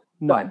 Sorry, go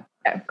on.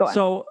 Yeah, go on.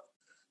 So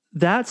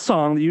that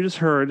song that you just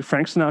heard,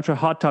 Frank Sinatra,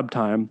 Hot Tub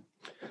Time,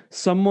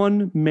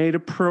 someone made a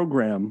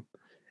program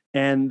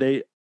and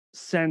they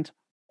sent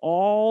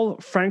all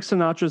Frank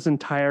Sinatra's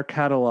entire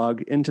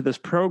catalog into this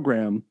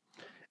program,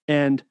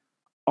 and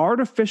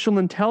artificial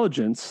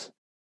intelligence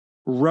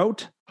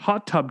wrote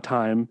Hot Tub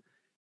Time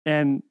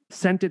and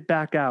sent it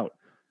back out.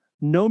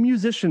 No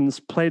musicians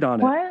played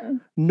on it. What?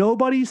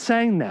 Nobody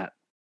sang that.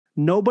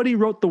 Nobody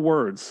wrote the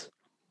words.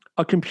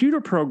 A computer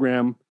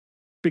program,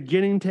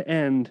 beginning to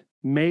end,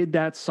 made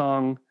that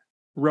song,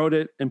 wrote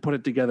it, and put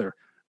it together.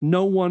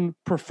 No one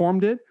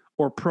performed it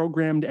or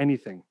programmed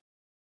anything.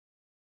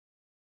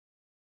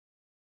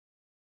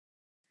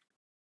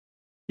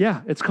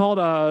 Yeah, it's called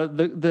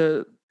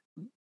the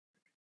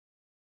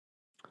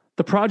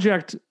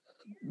project.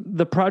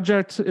 The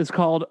project is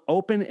called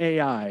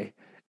OpenAI,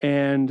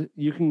 and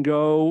you can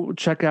go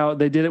check out.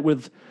 They did it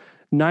with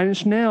Nine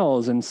Inch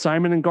Nails and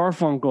Simon and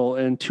Garfunkel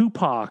and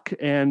Tupac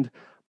and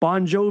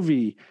Bon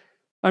Jovi.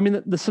 I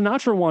mean, the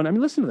Sinatra one. I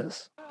mean, listen to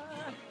this.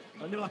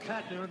 I knew I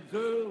had to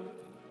do,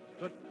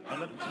 but I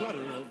let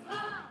clutter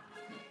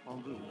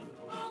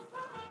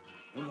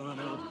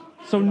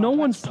So no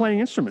one's playing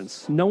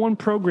instruments. No one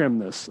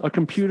programmed this. A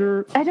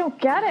computer. I don't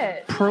get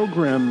it.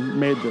 Program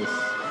made this.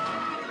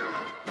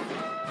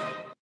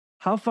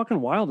 How fucking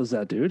wild is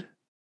that, dude?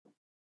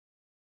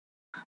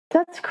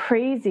 That's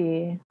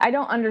crazy. I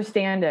don't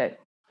understand it,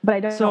 but I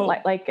don't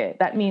like it.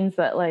 That means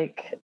that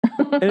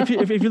and if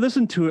you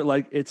listen to it,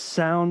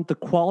 the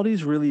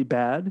quality's really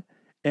bad.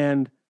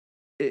 And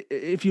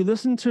if you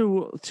listen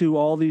to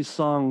all these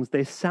songs,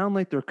 they sound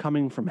like they're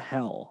coming from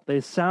hell.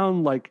 They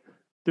sound like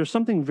there's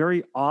something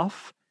very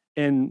off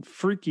and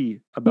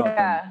freaky about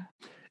them.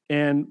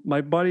 And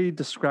my buddy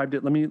described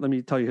it. Let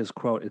me tell you his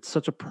quote. It's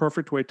such a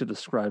perfect way to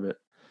describe it.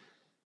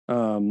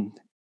 And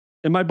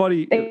my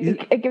buddy,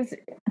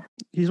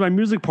 he's my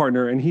music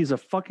partner, and he's a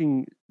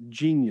fucking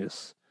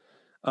genius.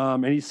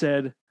 And he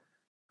said,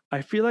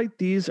 I feel like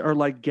these are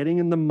like getting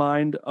in the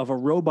mind of a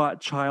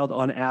robot child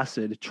on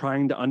acid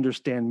trying to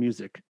understand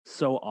music.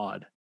 So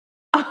odd.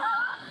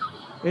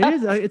 It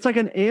is. It's like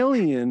an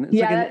alien. It's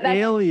like an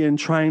alien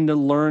trying to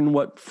learn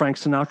what Frank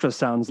Sinatra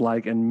sounds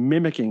like and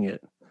mimicking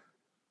it.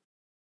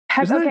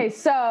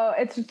 So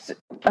it's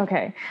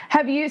okay.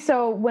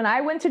 So when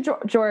I went to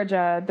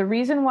Georgia, the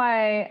reason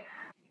why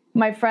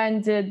my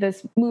friend did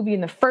this movie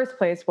in the first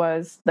place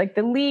was like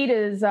the lead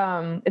is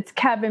it's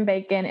Kevin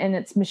Bacon and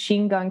it's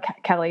Machine Gun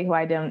Kelly, who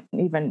I didn't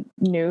even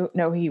know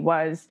who he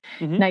was.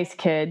 Nice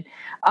kid.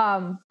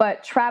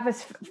 But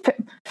Travis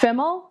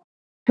Fimmel,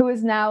 who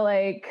is now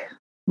like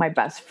my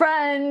best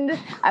friend.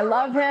 I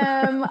love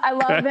him.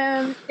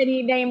 And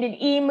he named an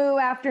emu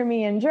after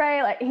me and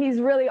Dre. Like he's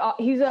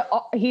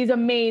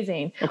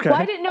amazing. Okay. Well,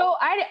 I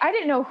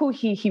didn't know who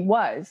he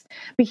was,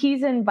 but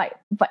he's in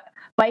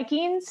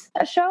Vikings,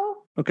 a show.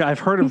 Okay, I've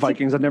heard of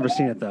Vikings. I've never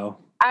seen it though.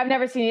 I've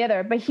never seen it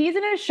either, but he's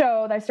in a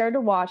show that I started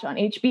to watch on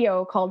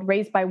HBO called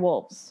Raised by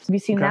Wolves. Have you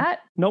seen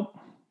that? Nope.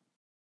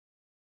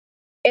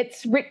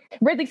 It's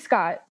Ridley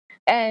Scott,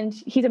 and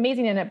he's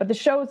amazing in it, but the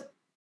show's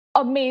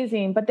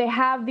amazing. But they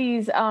have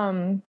these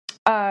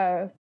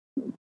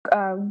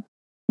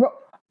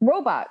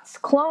robots,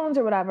 clones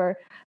or whatever,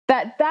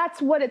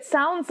 that's what it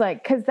sounds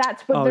like, because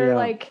that's what they're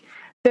like.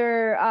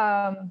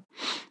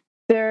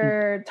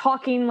 They're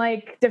talking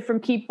like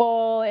different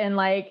people, and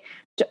like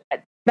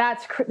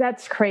that's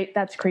creepy.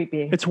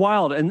 It's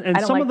wild, and I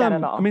don't some like of them. that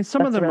at all. I mean,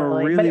 some of them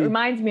are really. But it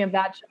reminds me of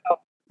that show.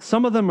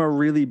 Some of them are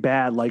really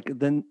bad. Like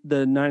the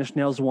Nine Inch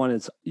Nails one,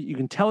 you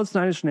can tell it's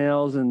Nine Inch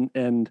Nails,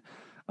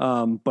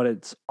 but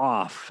it's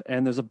off.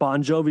 And there's a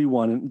Bon Jovi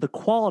one, and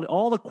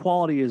all the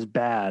quality is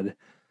bad,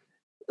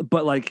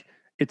 but like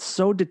it's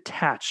so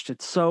detached.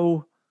 It's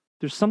so.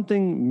 There's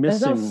something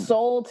missing. There's no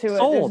soul to it.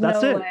 Soul, there's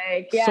that's no, it.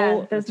 Like, yeah,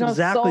 soul, there's no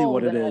exactly soul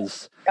what it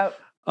is.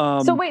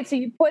 Oh. So wait, so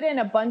you put in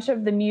a bunch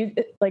of the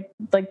music, like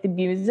the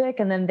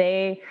music, and then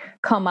they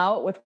come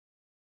out with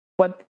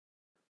what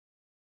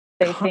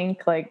they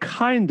think like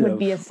would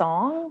be a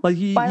song, like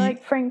by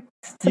Frank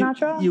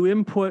Sinatra. You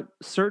input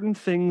certain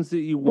things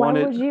that you want.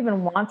 Why would you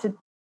even want to?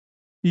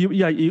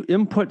 You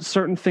input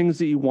certain things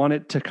that you want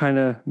it to kind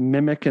of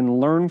mimic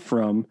and learn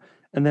from,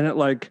 and then it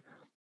like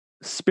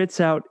spits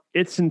out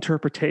its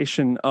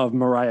interpretation of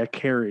Mariah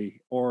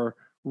Carey or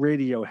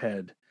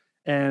Radiohead,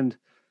 and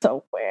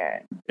so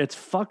weird. It's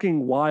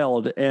fucking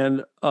wild,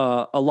 and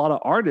a lot of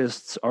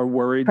artists are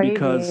worried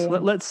because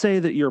let's say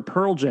that you're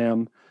Pearl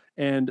Jam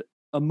and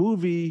a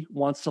movie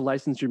wants to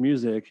license your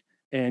music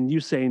and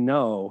you say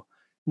no.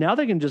 Now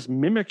they can just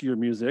mimic your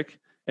music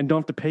and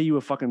don't have to pay you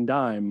a fucking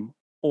dime.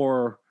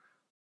 Wow.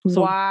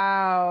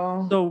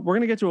 So we're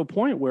gonna get to a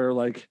point where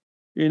like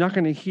you're not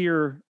going to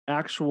hear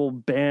actual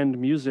band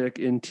music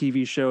in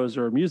TV shows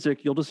or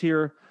music. You'll just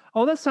hear,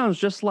 oh, that sounds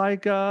just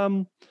like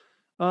Machine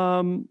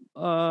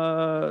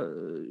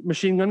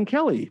Gun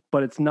Kelly,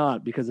 but it's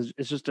not, because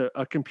it's just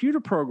a computer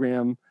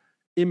program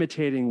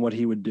imitating what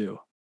he would do.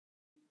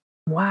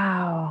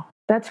 Wow,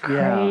 that's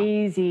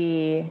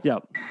crazy.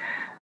 Yep.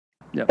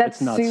 That's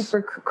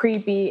super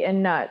creepy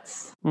and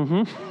nuts.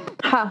 Mm-hmm.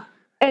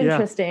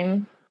 Interesting. Yeah.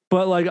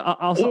 But like,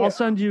 I'll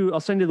send you the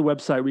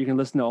website where you can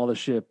listen to all this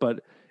shit.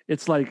 But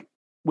it's like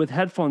with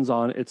headphones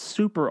on, it's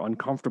super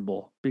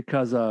uncomfortable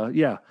because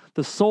the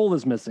soul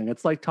is missing.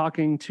 It's like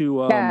talking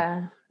to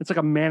it's like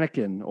a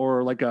mannequin,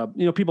 or like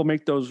people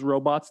make those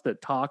robots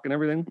that talk and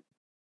everything.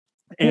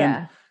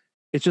 And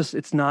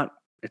it's not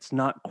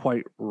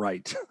quite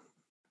right.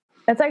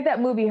 It's like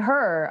that movie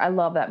Her. I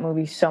love that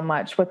movie so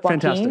much with Joaquin.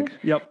 Fantastic.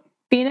 Yep.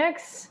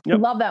 Phoenix. Yep.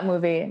 Love that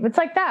movie. It's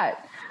like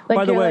that. Like,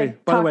 by the way,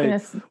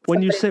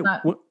 when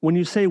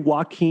you say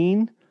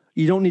Joaquin,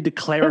 you don't need to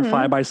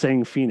clarify by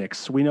saying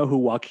Phoenix. We know who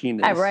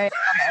Joaquin is. Right.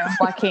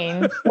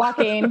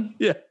 Joaquin.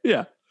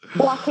 Yeah.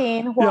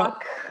 Joaquin.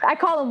 Walk. Yeah. I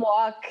call him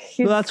Walk.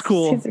 That's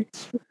cool. He's a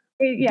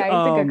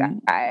good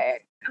guy.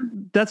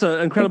 That's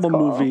an incredible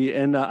movie,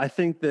 and I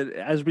think that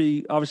as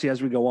we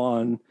go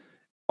on,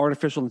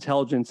 artificial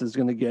intelligence is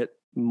going to get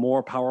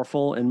more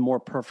powerful and more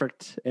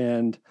perfect.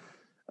 And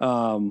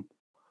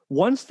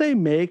once they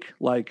make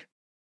like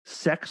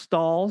sex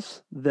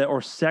dolls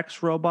or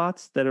sex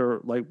robots that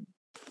are like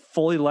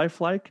fully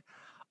lifelike,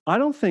 I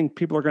don't think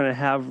people are going to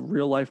have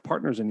real life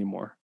partners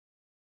anymore.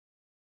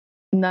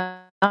 No,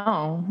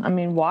 I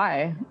mean,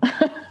 why?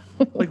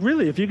 Like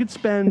really, if you could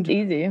spend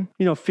easy,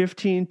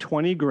 15,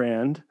 20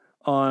 grand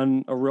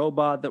on a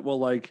robot that will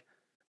like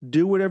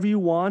do whatever you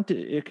want.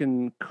 It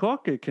can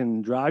cook, it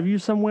can drive you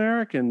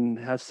somewhere, it can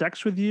have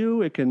sex with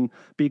you, it can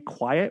be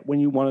quiet when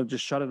you want to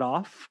just shut it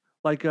off.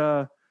 Like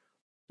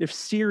if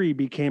Siri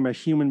became a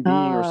human being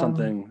or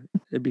something,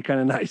 it'd be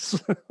kind of nice.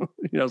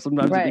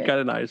 Sometimes it'd be kind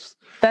of nice.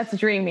 That's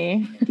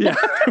dreamy. Yeah.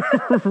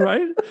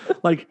 Right?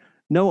 Like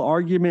no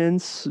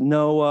arguments,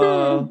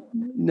 no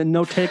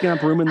taking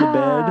up room in the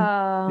bed.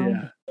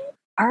 Yeah.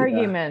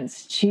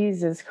 Arguments. Yeah.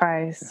 Jesus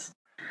Christ.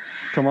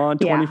 Come on,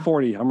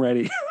 2040. I'm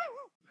ready.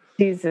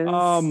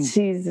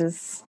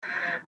 Jesus.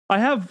 I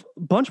have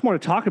a bunch more to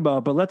talk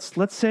about, but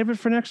let's save it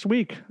for next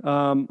week.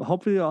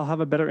 Hopefully, I'll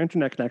have a better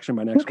internet connection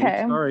by next week.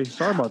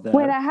 Sorry about that.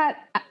 Wait,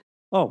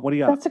 what do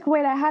you got? That's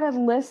wait, I had a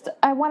list.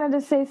 I wanted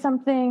to say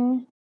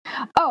something.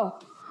 I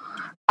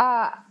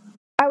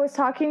was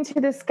talking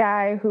to this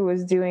guy who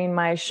was doing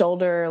my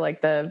shoulder,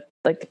 like the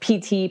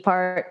PT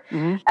part,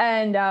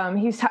 and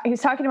he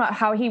was talking about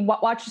how he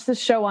watches this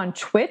show on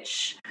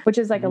Twitch, which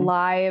is like a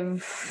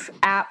live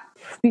app.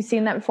 Have you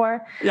seen that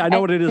before? Yeah, I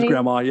know what it is,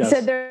 Grandma. Yes. He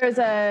said there's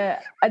a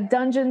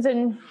Dungeons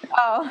and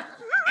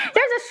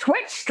there's a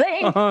Twitch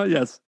thing.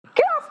 Yes.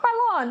 Get off my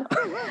lawn!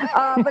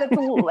 But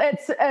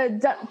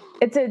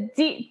it's a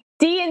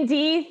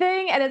D&D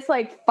thing, and it's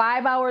like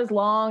 5 hours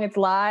long. It's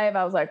live.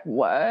 I was like,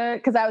 what?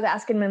 Because I was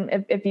asking him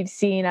if he's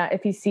seen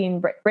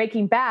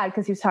Breaking Bad,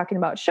 because he was talking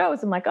about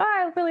shows. I'm like, oh,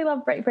 I really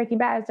love Breaking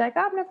Bad. He's like,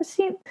 oh, I've never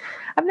seen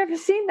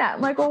that.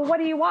 I'm like, well, what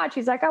do you watch?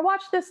 He's like, I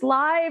watched this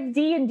live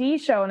D&D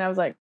show, and I was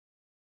like,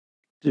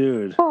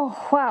 dude. Oh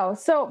wow!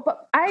 So,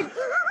 but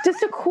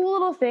just a cool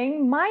little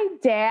thing. My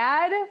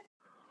dad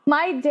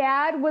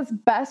was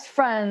best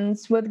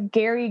friends with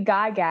Gary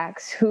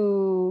Gygax,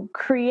 who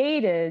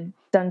created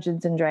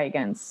Dungeons and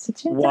Dragons.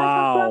 Did you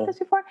talk about this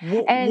before?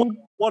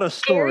 What a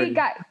story!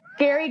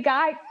 Gary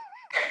Gygax.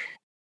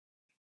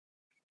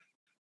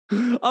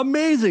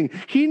 Amazing.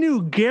 He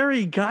knew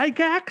Gary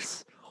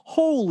Gygax?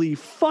 Holy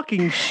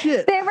fucking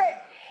shit!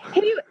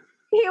 He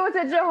was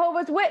a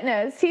Jehovah's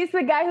Witness. He's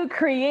the guy who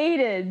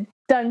created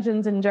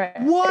Dungeons and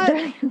Dragons.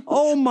 What?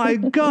 Oh my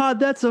God,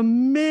 that's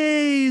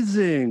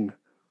amazing.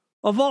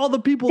 Of all the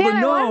people to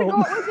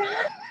know.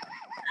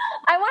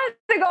 I wanted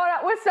to go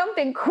out with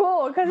something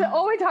cool, because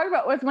all we talked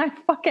about was my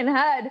fucking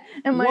head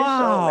and my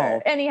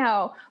shoulder.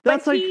 Anyhow,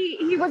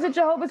 he was a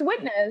Jehovah's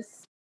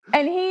Witness,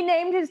 and he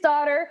named his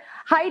daughter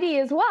Heidi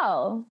as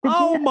well.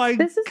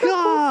 This is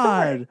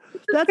God.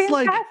 That's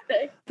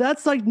fantastic.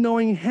 That's like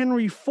knowing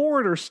Henry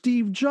Ford or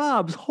Steve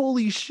Jobs.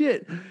 Holy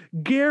shit.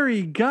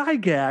 Gary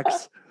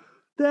Gygax.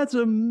 That's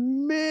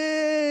amazing.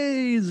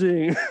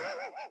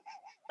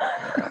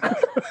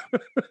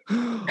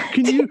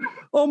 Can you?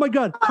 Oh my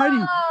God,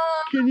 Heidi!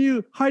 Can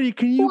you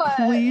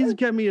please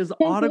get me his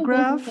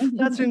autograph?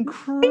 That's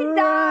incredible. He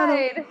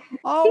died.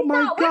 Oh He's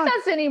my not God! with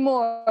us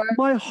anymore.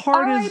 My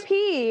heart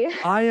R.I.P.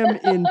 I am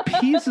in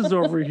pieces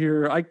over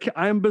here. I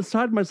am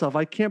beside myself.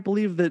 I can't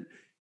believe that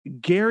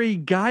Gary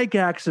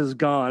Gygax is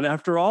gone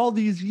after all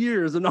these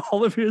years and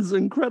all of his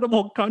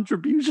incredible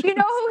contributions. You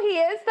know who he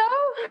is, though?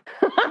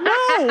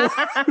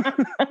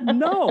 No,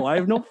 no, I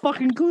have no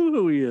fucking clue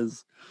who he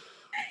is.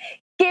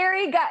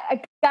 Gary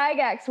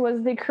Gygax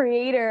was the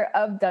creator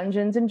of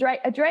Dungeons and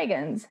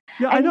Dragons.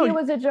 Yeah, and I know. He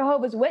was a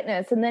Jehovah's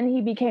Witness, and then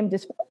he became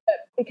dysfunctional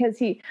because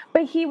he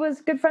was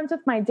good friends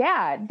with my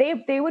dad.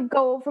 They would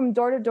go from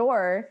door to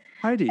door.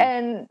 Heidi.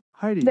 Then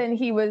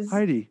he was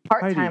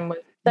part-time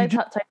with. Did I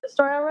tell the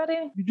story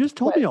already? You just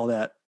told me all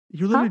that.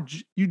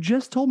 You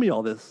just told me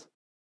all this.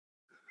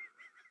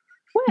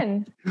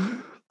 When?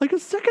 Like a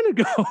second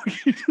ago.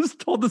 You just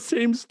told the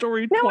same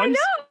story twice. I know.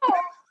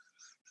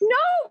 No,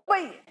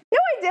 I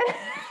didn't.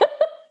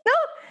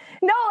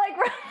 Like.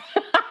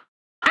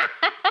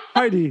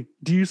 Heidi,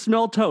 do you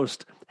smell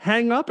toast?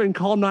 Hang up and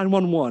call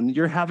 911.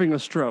 You're having a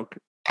stroke.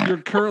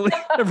 You're currently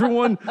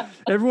everyone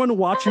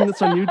watching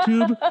this on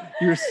YouTube.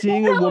 You're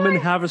seeing a woman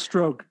have a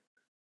stroke.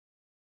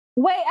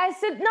 Wait, I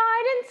said no.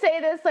 I didn't say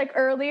this like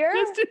earlier.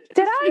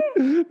 Did I?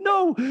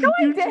 No,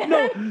 I didn't.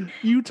 No,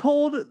 you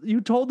told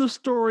the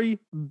story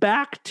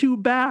back to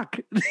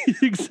back the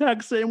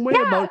exact same way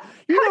about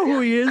know who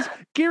he is,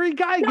 Gary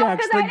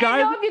Gygax, the guy. I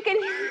didn't know if you can.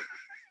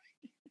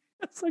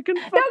 Yes, I can.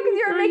 No, because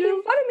you were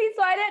making fun of me,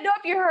 so I didn't know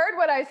if you heard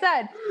what I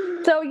said.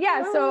 So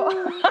yeah,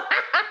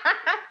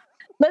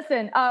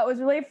 Listen, it was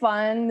really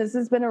fun. This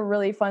has been a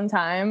really fun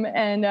time,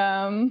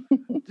 and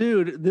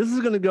dude, this is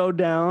gonna go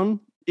down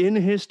in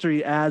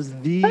history as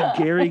the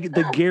Gary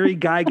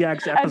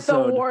Gygax episode. As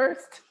the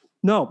worst.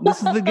 No, this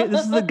is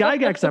the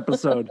Gygax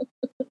episode.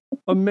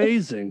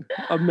 Amazing.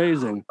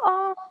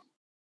 Oh,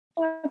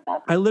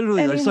 I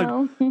literally it's like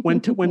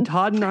when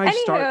Todd and I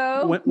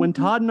when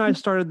Todd and I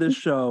started this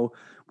show,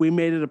 we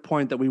made it a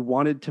point that we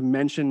wanted to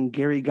mention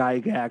Gary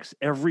Gygax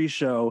every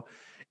show,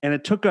 and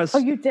it took us. Oh,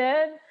 you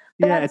did?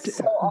 Yeah, that's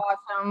so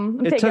awesome.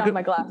 I'm taking off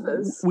my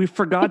glasses. We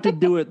forgot to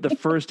do it the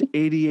first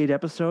 88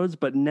 episodes,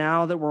 but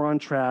now that we're on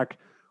track,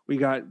 we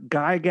got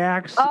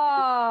Gygax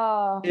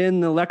in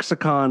the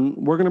lexicon.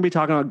 We're going to be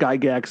talking about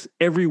Gygax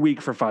every week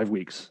for 5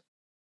 weeks.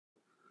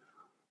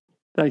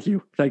 Thank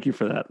you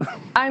for that.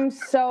 I'm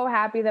so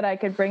happy that I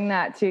could bring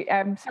that to.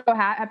 I'm so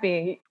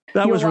happy.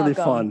 That was really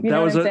fun.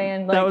 That was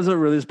a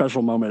really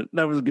special moment.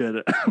 That was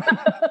good.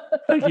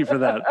 Thank you for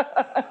that.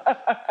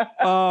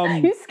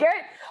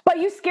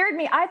 You scared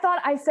me. I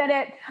thought I said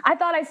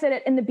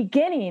it in the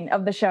beginning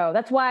of the show.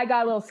 That's why I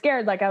got a little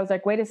scared. Like I was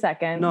like, wait a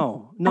second.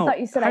 No. I thought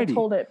you said Heidi, I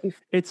told it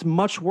before. It's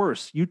much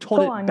worse. You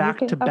told it back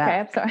to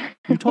back. Okay, I'm sorry.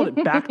 You told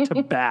it back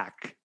to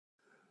back.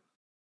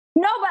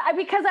 No, but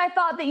because I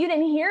thought that you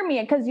didn't hear me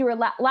because you were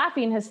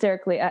laughing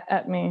hysterically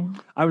at me.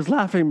 I was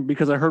laughing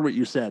because I heard what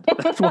you said.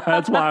 That's why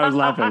I was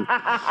laughing.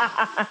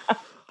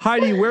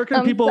 Heidi, where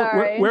can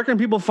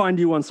people find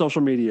you on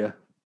social media?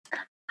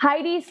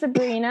 Heidi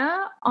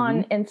Sabrina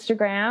on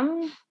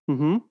Instagram.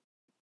 Mm-hmm.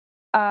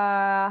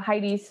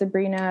 Heidi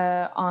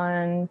Sabrina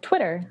on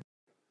Twitter.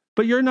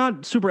 But you're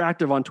not super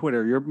active on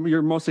Twitter.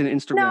 You're mostly an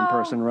Instagram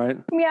person, right?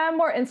 Yeah, I'm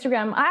more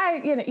Instagram.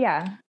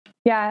 Yeah.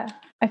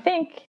 I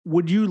think.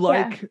 Would you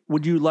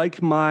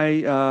like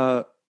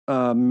my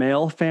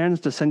male fans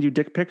to send you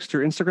dick pics to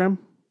your Instagram?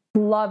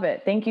 Love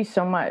it. Thank you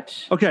so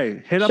much.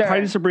 Okay, hit up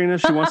Heidi Sabrina.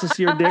 She wants to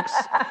see your dicks.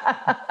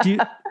 Do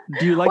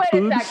you like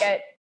boobs? Wait a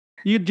second.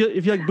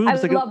 If you like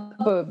boobs, I love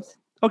boobs.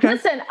 Okay.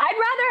 Listen,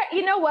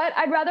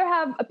 I'd rather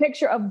have a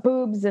picture of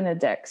boobs than a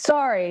dick.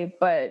 Sorry,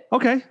 but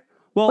okay.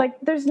 Well,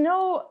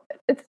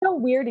 it's so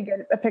weird to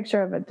get a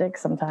picture of a dick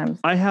sometimes.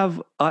 I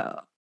have,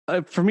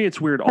 for me,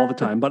 it's weird all the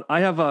time, but I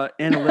have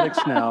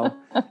analytics now,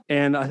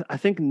 and I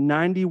think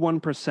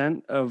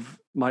 91% of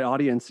my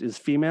audience is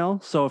female.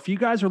 So if you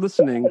guys are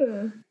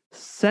listening,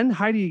 send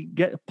Heidi,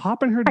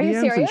 pop in her DMs. Are you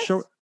serious? And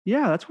show.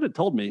 Yeah, that's what it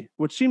told me,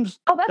 which seems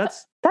that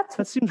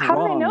seems how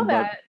wrong. How do they know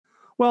that?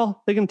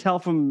 Well, they can tell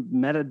from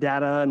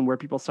metadata and where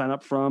people sign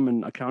up from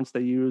and accounts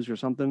they use or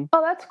something.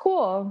 Oh, that's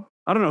cool.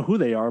 I don't know who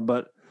they are,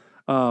 but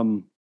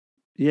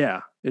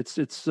yeah, it's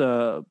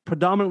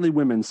predominantly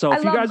women. So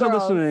if you guys are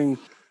listening,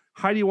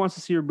 Heidi wants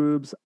to see your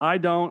boobs. I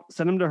don't.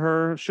 Send them to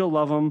her. She'll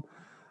love them.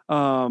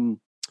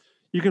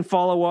 You can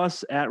follow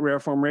us at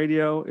Rareform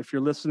Radio. If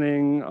you're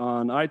listening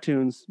on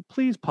iTunes,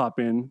 please pop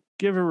in,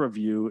 give a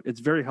review. It's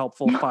very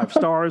helpful. 5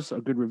 stars,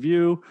 a good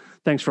review.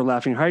 Thanks for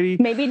laughing, Heidi.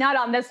 Maybe not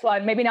on this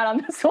one. No,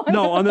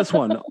 on this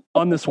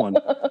one.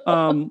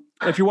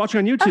 If you're watching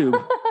on YouTube,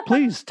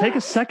 please take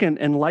a second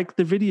and like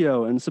the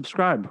video and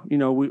subscribe. You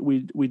know,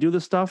 we do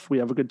this stuff. We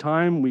have a good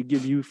time. We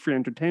give you free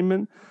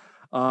entertainment.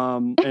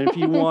 And if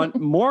you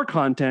want more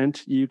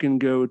content, you can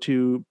go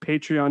to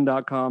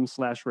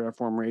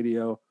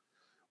patreon.com/rareformradio,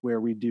 where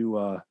we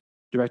do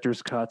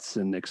director's cuts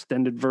and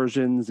extended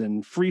versions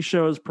and free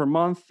shows per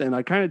month. And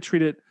I kind of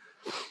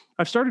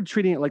I've started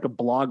treating it like a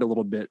blog a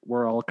little bit,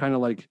 where I'll kind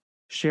of like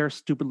share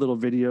stupid little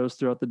videos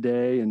throughout the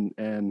day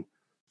and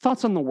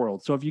thoughts on the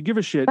world. So if you give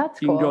a shit,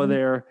 you can go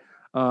there.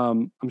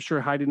 I'm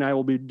sure Heidi and I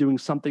will be doing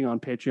something on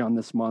Patreon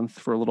this month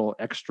for a little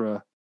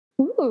extra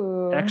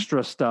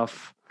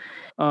stuff.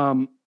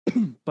 But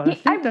I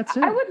think that's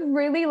it. I would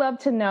really love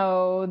to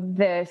know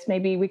this.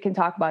 Maybe we can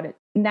talk about it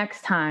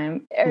next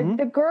time.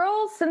 The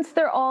girls, since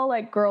they're all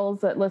like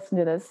girls that listen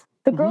to this,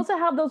 the girls that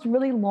have those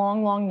really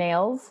long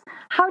nails,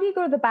 how do you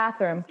go to the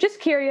bathroom? Just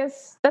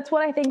curious. That's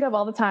what I think of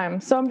all the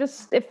time. So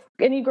if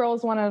any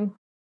girls want to,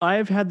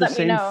 I've had the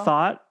same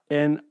thought,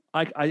 and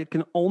I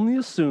can only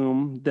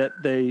assume that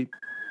they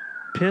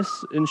piss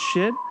and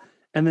shit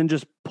and then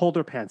just pull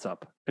their pants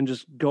up and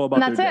just go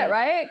about and their day. That's it,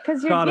 right?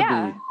 Because you're,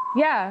 Gotta be.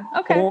 Yeah,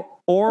 okay.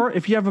 Or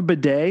if you have a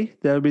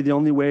bidet, that would be the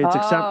only way it's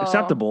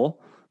acceptable.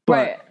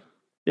 But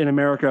in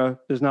America,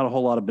 there's not a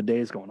whole lot of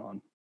bidets going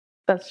on.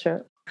 That's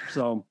true.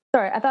 So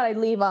sorry, I thought I'd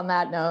leave on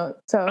that note.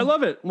 So I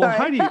love it. Well,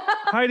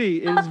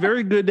 Heidi, it is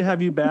very good to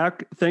have you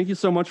back. Thank you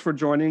so much for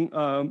joining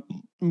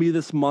me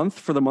this month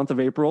for the month of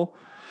April.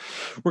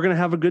 We're gonna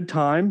have a good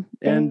time.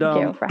 Thank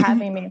you for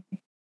having me.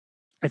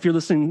 If you're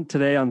listening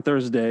today on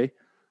Thursday,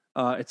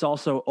 it's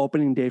also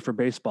opening day for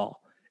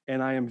baseball.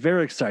 And I am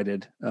very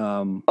excited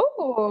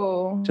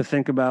to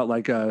think about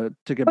to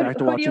get back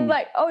to watching. Do you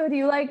like? Oh, do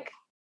you like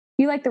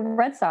the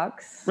Red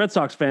Sox? Red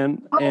Sox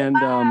fan. Oh, and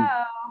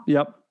wow.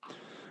 Yep.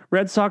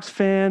 Red Sox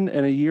fan.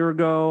 And a year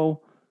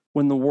ago,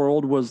 when the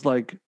world was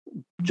like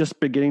just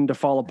beginning to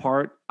fall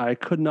apart, I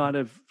could not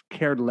have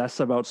cared less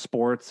about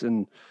sports,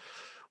 and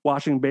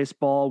watching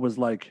baseball was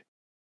like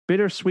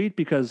bittersweet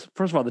because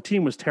first of all, the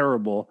team was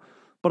terrible,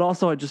 but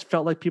also I just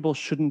felt like people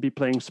shouldn't be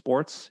playing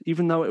sports,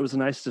 even though it was a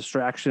nice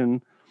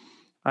distraction.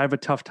 I have a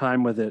tough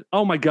time with it.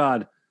 Oh my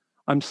God.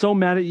 I'm so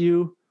mad at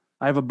you.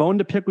 I have a bone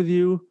to pick with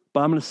you, but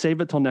I'm going to save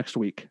it till next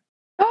week.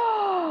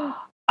 Oh,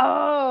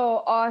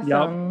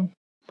 awesome. Yep.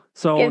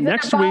 So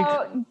next week,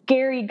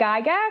 Gary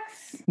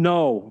Gygax?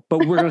 No,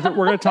 but we're going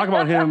to talk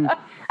about him.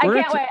 I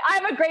can't wait. I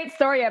have a great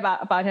story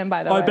about him,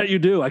 by the way. I bet you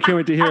do. I can't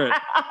wait to hear it.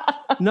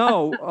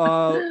 No,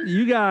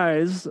 you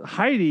guys,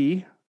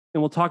 Heidi,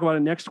 and we'll talk about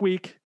it next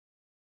week,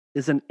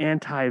 is an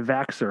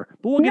anti-vaxxer,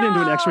 but we'll get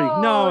into it next week.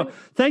 No,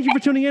 thank you for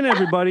tuning in,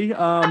 everybody.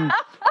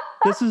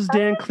 This is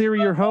Dan Cleary,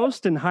 your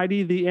host, and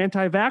Heidi, the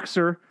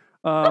anti-vaxxer,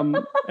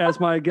 as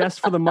my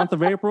guest for the month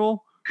of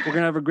April. We're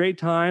going to have a great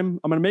time.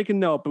 I'm going to make a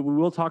note, but we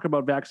will talk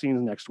about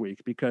vaccines next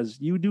week because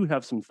you do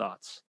have some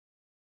thoughts,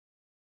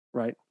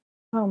 right?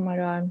 Oh my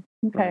God.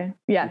 Okay. Right.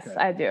 Yes, okay.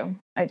 I do.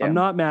 I'm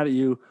not mad at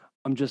you.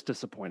 I'm just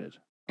disappointed.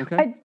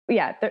 Okay.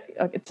 Yeah.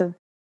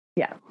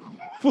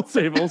 We'll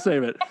save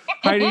it.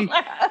 Heidi,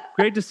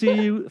 great to see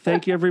you.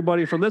 Thank you,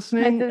 everybody, for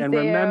listening. And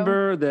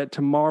remember that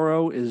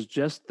tomorrow is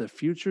just the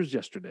future's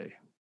yesterday.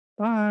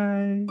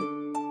 Bye.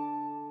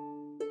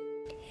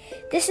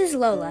 This is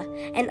Lola,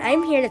 and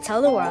I'm here to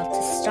tell the world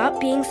to stop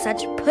being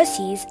such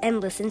pussies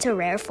and listen to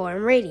Rare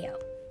Form Radio.